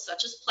materials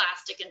such as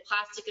plastic, and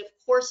plastic of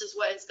course is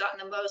what has gotten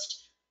the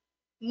most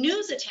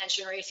news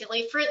attention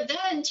recently, for it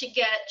then to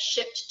get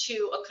shipped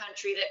to a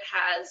country that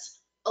has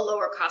a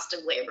lower cost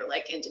of labor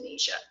like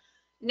Indonesia.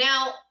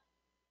 Now,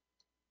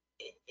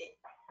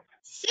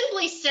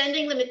 simply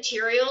sending the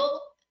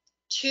material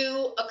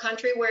to a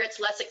country where it's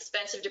less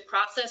expensive to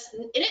process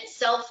in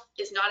itself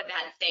is not a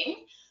bad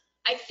thing.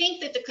 I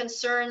think that the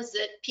concerns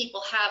that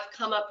people have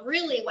come up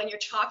really when you're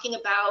talking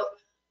about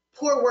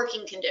poor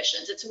working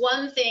conditions. It's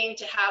one thing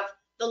to have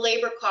the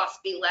labor costs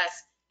be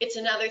less. It's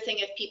another thing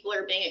if people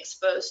are being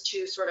exposed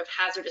to sort of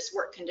hazardous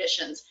work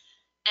conditions.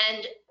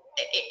 And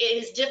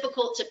it is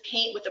difficult to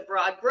paint with a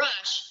broad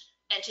brush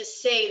and to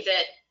say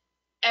that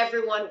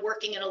everyone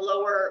working in a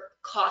lower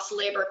cost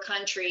labor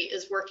country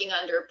is working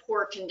under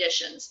poor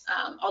conditions,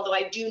 although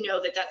I do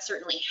know that that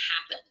certainly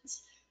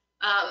happens.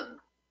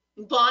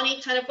 Bonnie,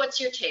 kind of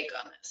what's your take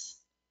on this?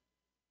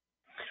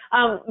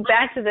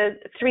 Back to the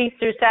 3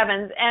 through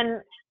 7s,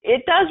 and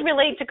it does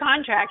relate to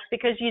contracts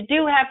because you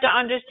do have to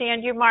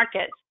understand your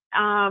market.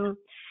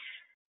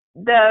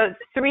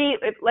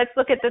 Let's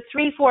look at the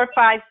 3, 4,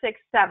 5,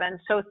 6, 7.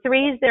 So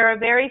 3s, there are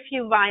very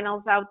few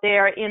vinyls out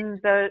there in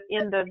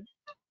the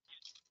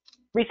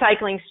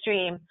recycling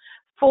stream.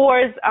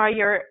 4s are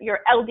your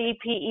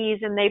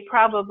LDPEs, and they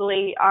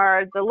probably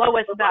are the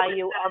lowest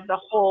value of the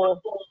whole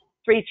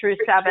 3 through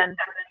 7.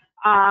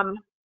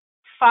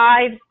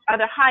 5s are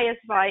the highest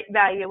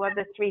value of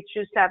the 3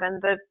 through 7.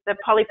 The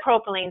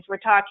polypropylenes, we're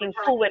talking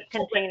Cool Whip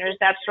containers,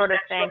 that sort of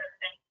thing.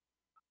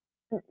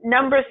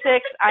 Number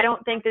 6, I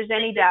don't think there's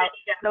any doubt.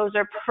 Those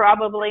are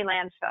probably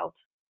landfilled.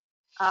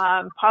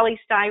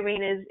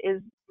 Polystyrene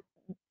is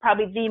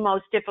probably the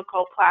most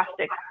difficult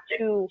plastic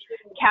to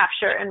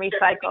capture and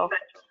recycle.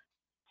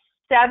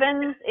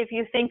 7s, if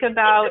you think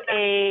about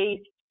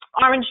a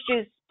orange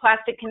juice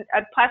plastic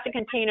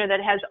container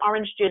that has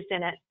orange juice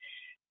in it.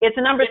 It's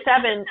a number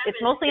 7.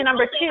 It's mostly a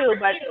number 2,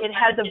 but it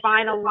has a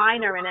vinyl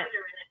liner in it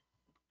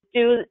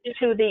due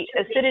to the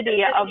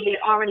acidity of the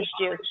orange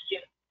juice.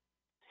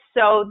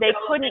 So they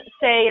couldn't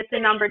say it's a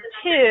number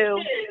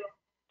 2,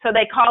 so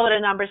they call it a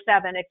number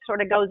 7. It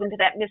sort of goes into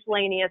that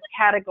miscellaneous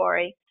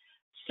category.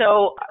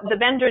 So the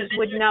vendors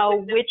would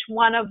know which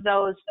one of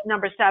those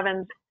number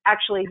 7s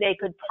actually they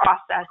could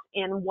process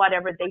in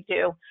whatever they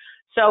do.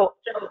 So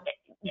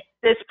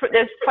this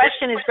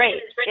question is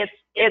great.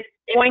 It's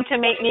going to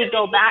make me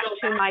go back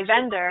to my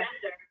vendor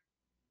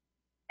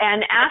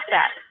and ask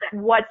that,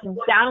 what's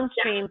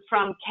downstream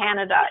from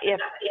Canada, if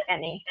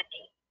any.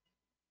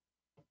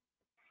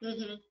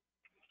 Mm-hmm.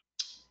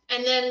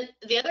 And then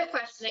the other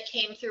question that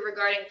came through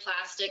regarding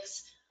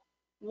plastics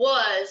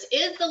was,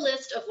 is the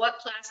list of what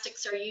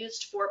plastics are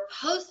used for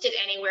posted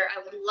anywhere?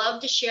 I would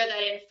love to share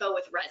that info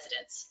with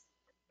residents.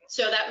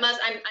 So that must,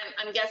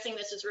 I'm guessing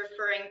this is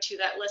referring to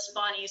that list,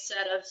 Bonnie, you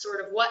said, of sort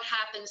of what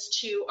happens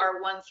to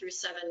our 1 through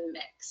 7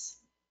 mix.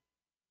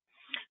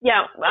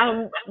 Yeah,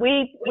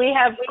 we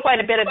have quite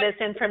a bit of this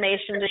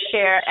information to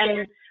share,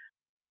 and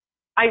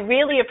I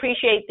really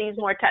appreciate these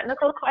more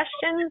technical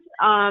questions.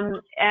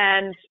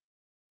 And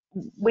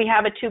we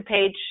have a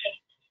 2-page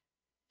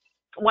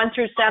 1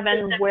 through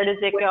 7, where does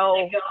it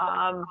go,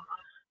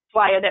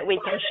 flyer that we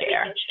can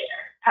share.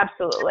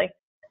 Absolutely.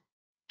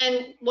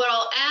 And what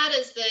I'll add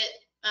is that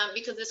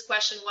because this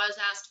question was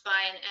asked by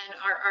an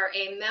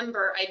RRA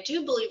member, I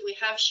do believe we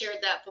have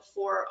shared that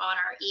before on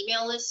our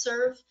email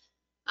listserv.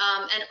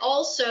 And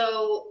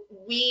also,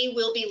 we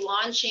will be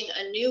launching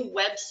a new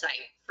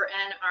website for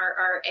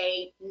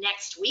NRRA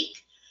next week,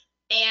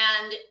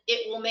 and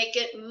it will make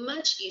it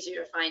much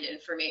easier to find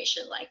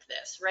information like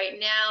this. Right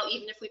now,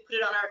 even if we put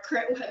it on our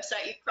current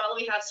website, you'd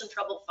probably have some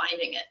trouble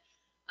finding it.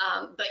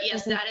 But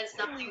yes, that is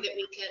something that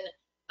we can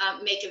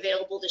make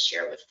available to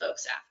share with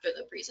folks after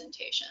the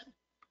presentation.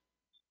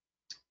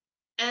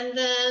 And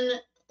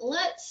then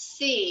let's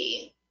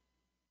see.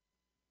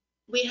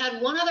 We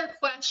had one other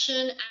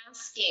question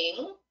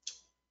asking,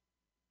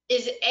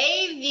 is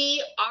AVRRDD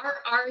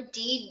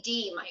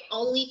my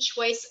only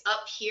choice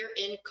up here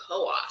in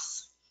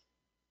COAS?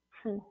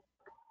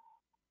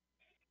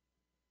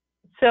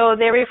 So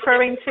they're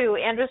referring to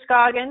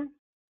Androscoggin,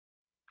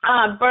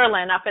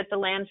 Berlin up at the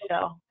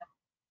landfill.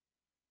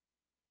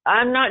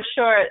 I'm not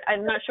sure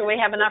we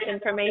have enough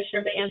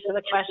information to answer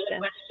the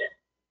question.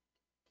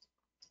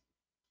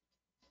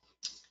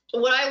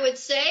 What I would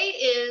say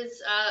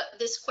is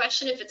this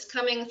question, if it's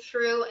coming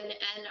through an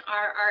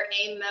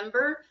NRRA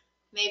member,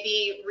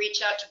 maybe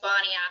reach out to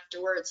Bonnie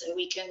afterwards and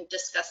we can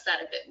discuss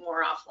that a bit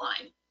more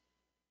offline.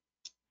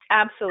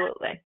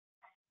 Absolutely.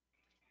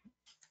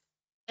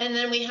 And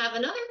then we have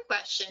another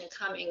question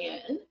coming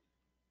in.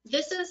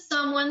 This is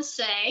someone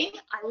saying,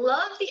 I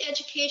love the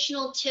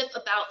educational tip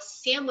about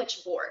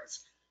sandwich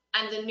boards.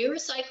 I'm the new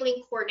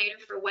recycling coordinator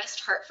for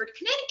West Hartford,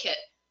 Connecticut.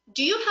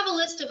 Do you have a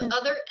list of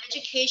other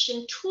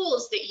education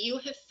tools that you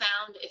have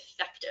found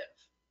effective?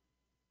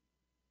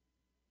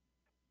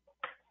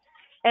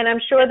 And I'm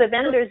sure the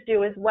vendors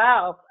do as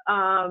well.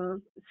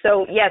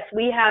 So yes,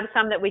 we have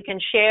some that we can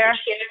share,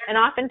 and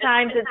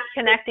oftentimes it's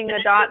connecting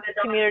the dots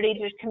community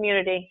to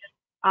community,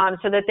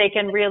 so that they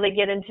can really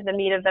get into the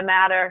meat of the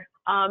matter.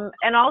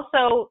 And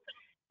also,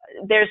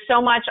 there's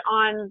so much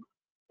on,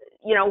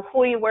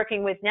 who you're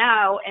working with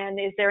now, and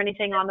is there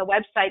anything on the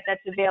website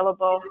that's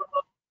available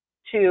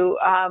to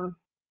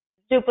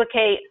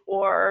duplicate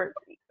or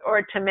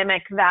to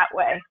mimic that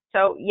way.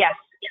 So yes,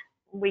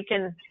 we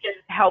can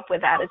help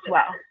with that as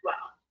well.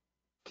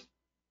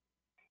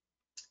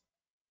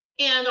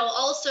 And I'll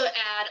also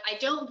add, I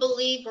don't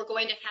believe we're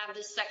going to have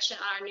this section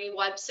on our new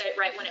website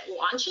right when it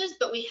launches,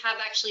 but we have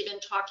actually been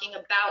talking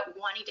about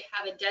wanting to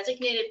have a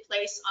designated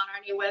place on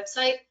our new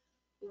website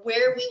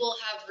where we will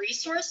have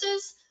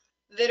resources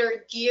that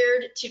are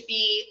geared to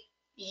be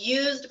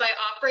used by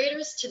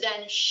operators to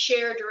then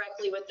share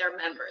directly with their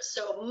members.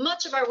 So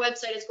much of our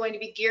website is going to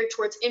be geared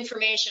towards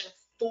information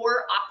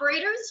for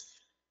operators,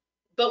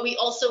 but we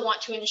also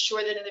want to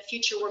ensure that in the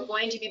future we're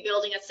going to be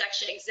building a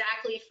section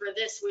exactly for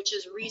this, which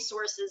is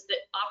resources that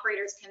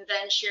operators can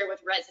then share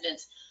with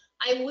residents.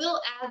 I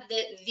will add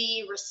that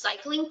the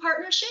recycling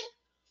partnership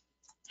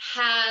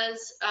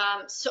has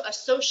a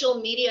social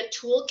media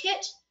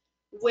toolkit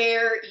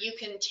where you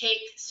can take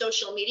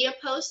social media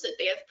posts that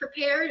they have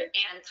prepared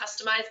and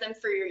customize them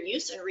for your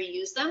use and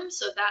reuse them.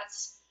 So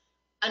that's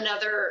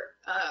another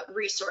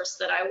resource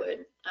that I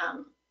would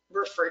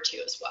refer to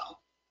as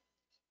well.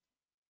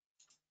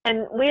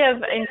 And we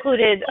have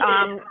included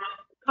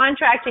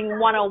Contracting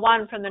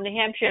 101 from the New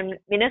Hampshire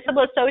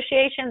Municipal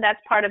Association. That's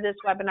part of this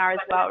webinar as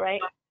well, right?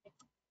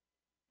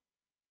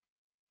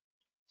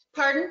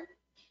 Pardon?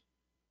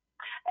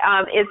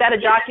 Is that a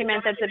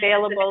document that's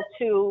available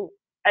to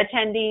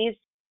attendees?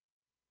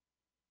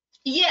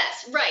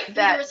 Yes, right.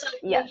 The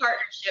Recycling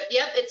Partnership.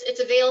 Yep,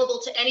 it's available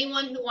to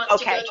anyone who wants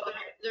to go to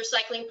the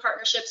Recycling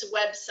Partnership's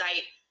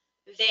website.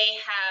 They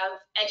have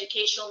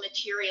educational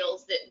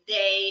materials that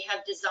they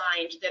have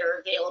designed that are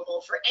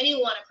available for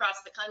anyone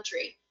across the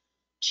country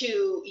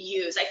to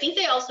use. I think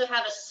they also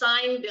have a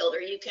sign builder.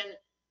 You can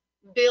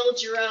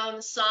build your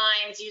own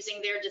signs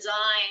using their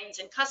designs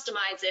and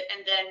customize it,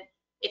 and then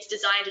it's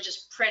designed to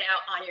just print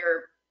out on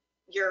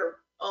your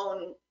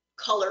own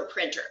color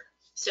printer.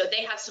 So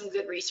they have some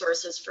good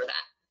resources for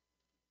that.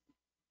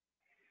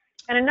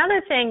 And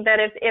another thing that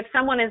if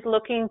someone is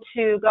looking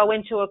to go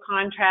into a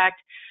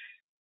contract,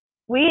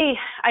 I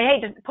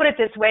hate to put it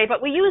this way,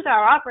 but we use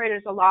our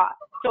operators a lot.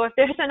 So if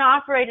there's an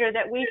operator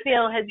that we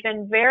feel has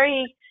been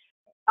very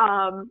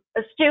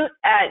astute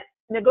at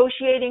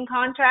negotiating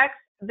contracts,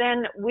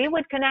 then we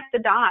would connect the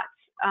dots.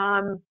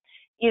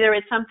 Either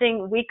it's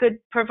something we could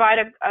provide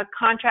a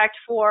contract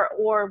for,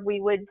 or we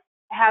would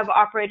have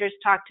operators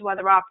talk to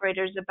other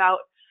operators about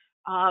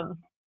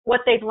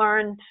what they've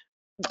learned,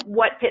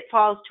 what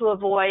pitfalls to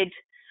avoid,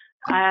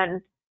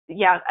 and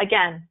yeah,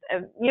 again,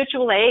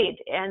 mutual aid.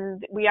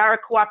 And we are a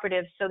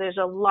cooperative, so there's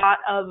a lot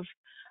of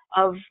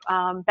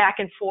back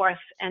and forth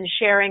and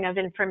sharing of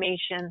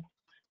information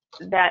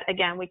that,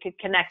 again, we could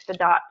connect the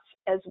dots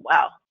as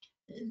well.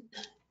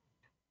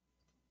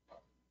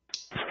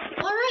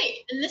 All right,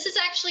 and this is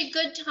actually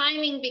good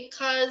timing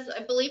because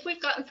I believe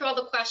we've gotten through all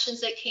the questions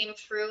that came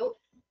through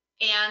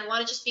and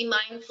want to just be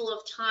mindful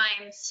of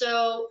time.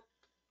 So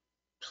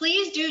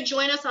please do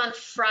join us on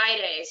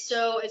Friday.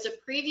 So as a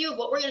preview of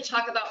what we're going to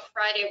talk about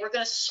Friday, we're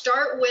going to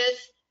start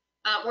with,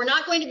 we're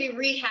not going to be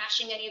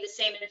rehashing any of the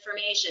same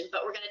information,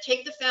 but we're going to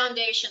take the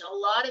foundation, a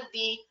lot of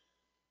the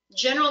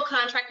general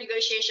contract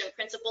negotiation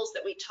principles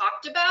that we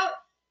talked about,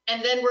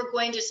 and then we're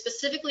going to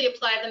specifically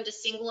apply them to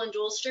single and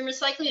dual stream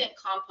recycling and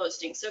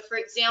composting. So for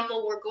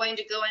example, we're going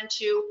to go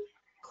into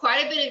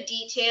quite a bit of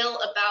detail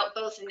about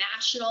both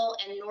national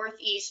and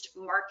Northeast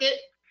market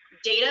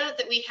data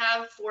that we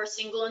have for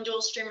single and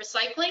dual stream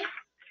recycling.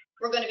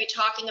 We're going to be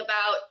talking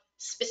about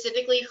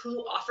specifically who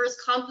offers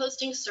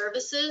composting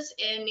services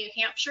in New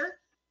Hampshire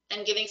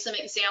and giving some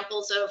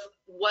examples of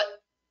what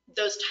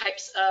those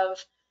types of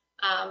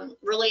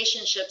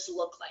relationships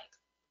look like.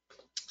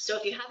 So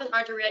if you haven't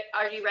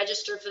already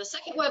registered for the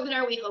second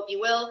webinar, we hope you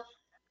will.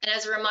 And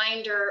as a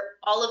reminder,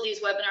 all of these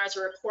webinars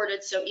are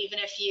recorded, so even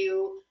if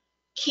you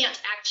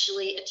can't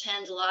actually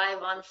attend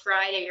live on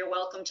Friday, you're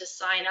welcome to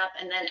sign up,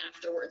 and then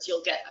afterwards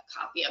you'll get a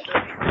copy of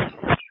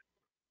it.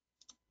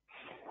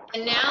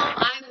 And now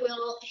I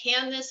will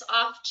hand this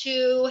off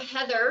to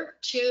Heather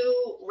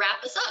to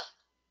wrap us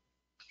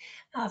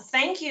up.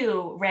 Thank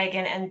you,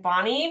 Reagan and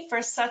Bonnie,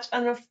 for such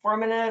an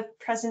informative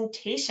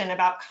presentation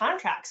about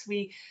contracts.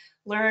 We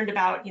learned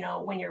about,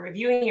 when you're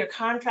reviewing your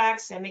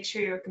contracts, and make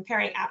sure you're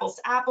comparing apples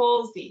to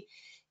apples, the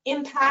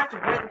impact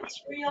of where the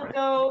material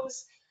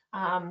goes,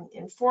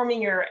 informing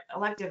your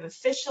elected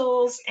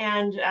officials,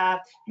 and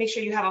make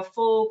sure you have a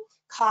full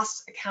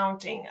cost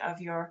accounting of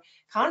your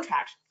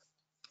contract.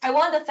 I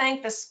want to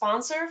thank the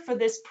sponsor for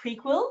this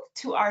prequel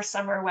to our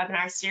summer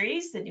webinar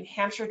series, the New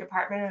Hampshire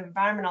Department of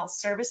Environmental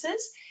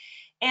Services,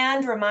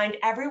 and remind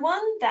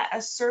everyone that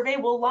a survey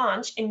will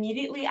launch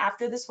immediately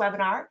after this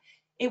webinar.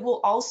 It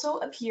will also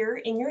appear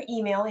in your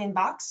email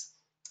inbox.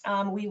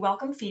 We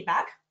welcome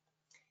feedback.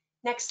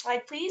 Next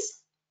slide, please.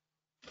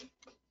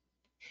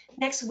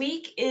 Next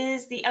week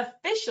is the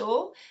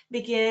official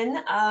begin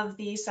of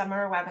the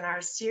summer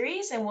webinar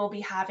series, and we'll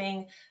be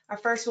having, our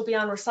first will be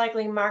on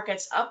recycling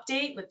markets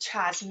update with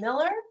Chaz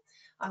Miller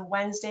on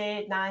Wednesday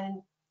at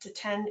 9 to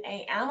 10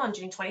 a.m. on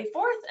June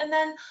 24th, and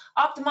then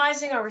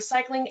optimizing our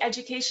recycling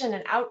education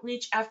and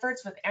outreach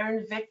efforts with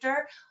Erin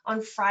Victor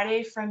on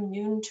Friday from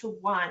noon to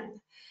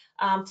 1.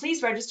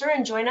 Please register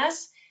and join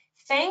us.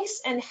 Thanks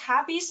and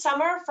happy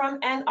summer from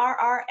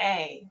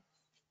NRRA.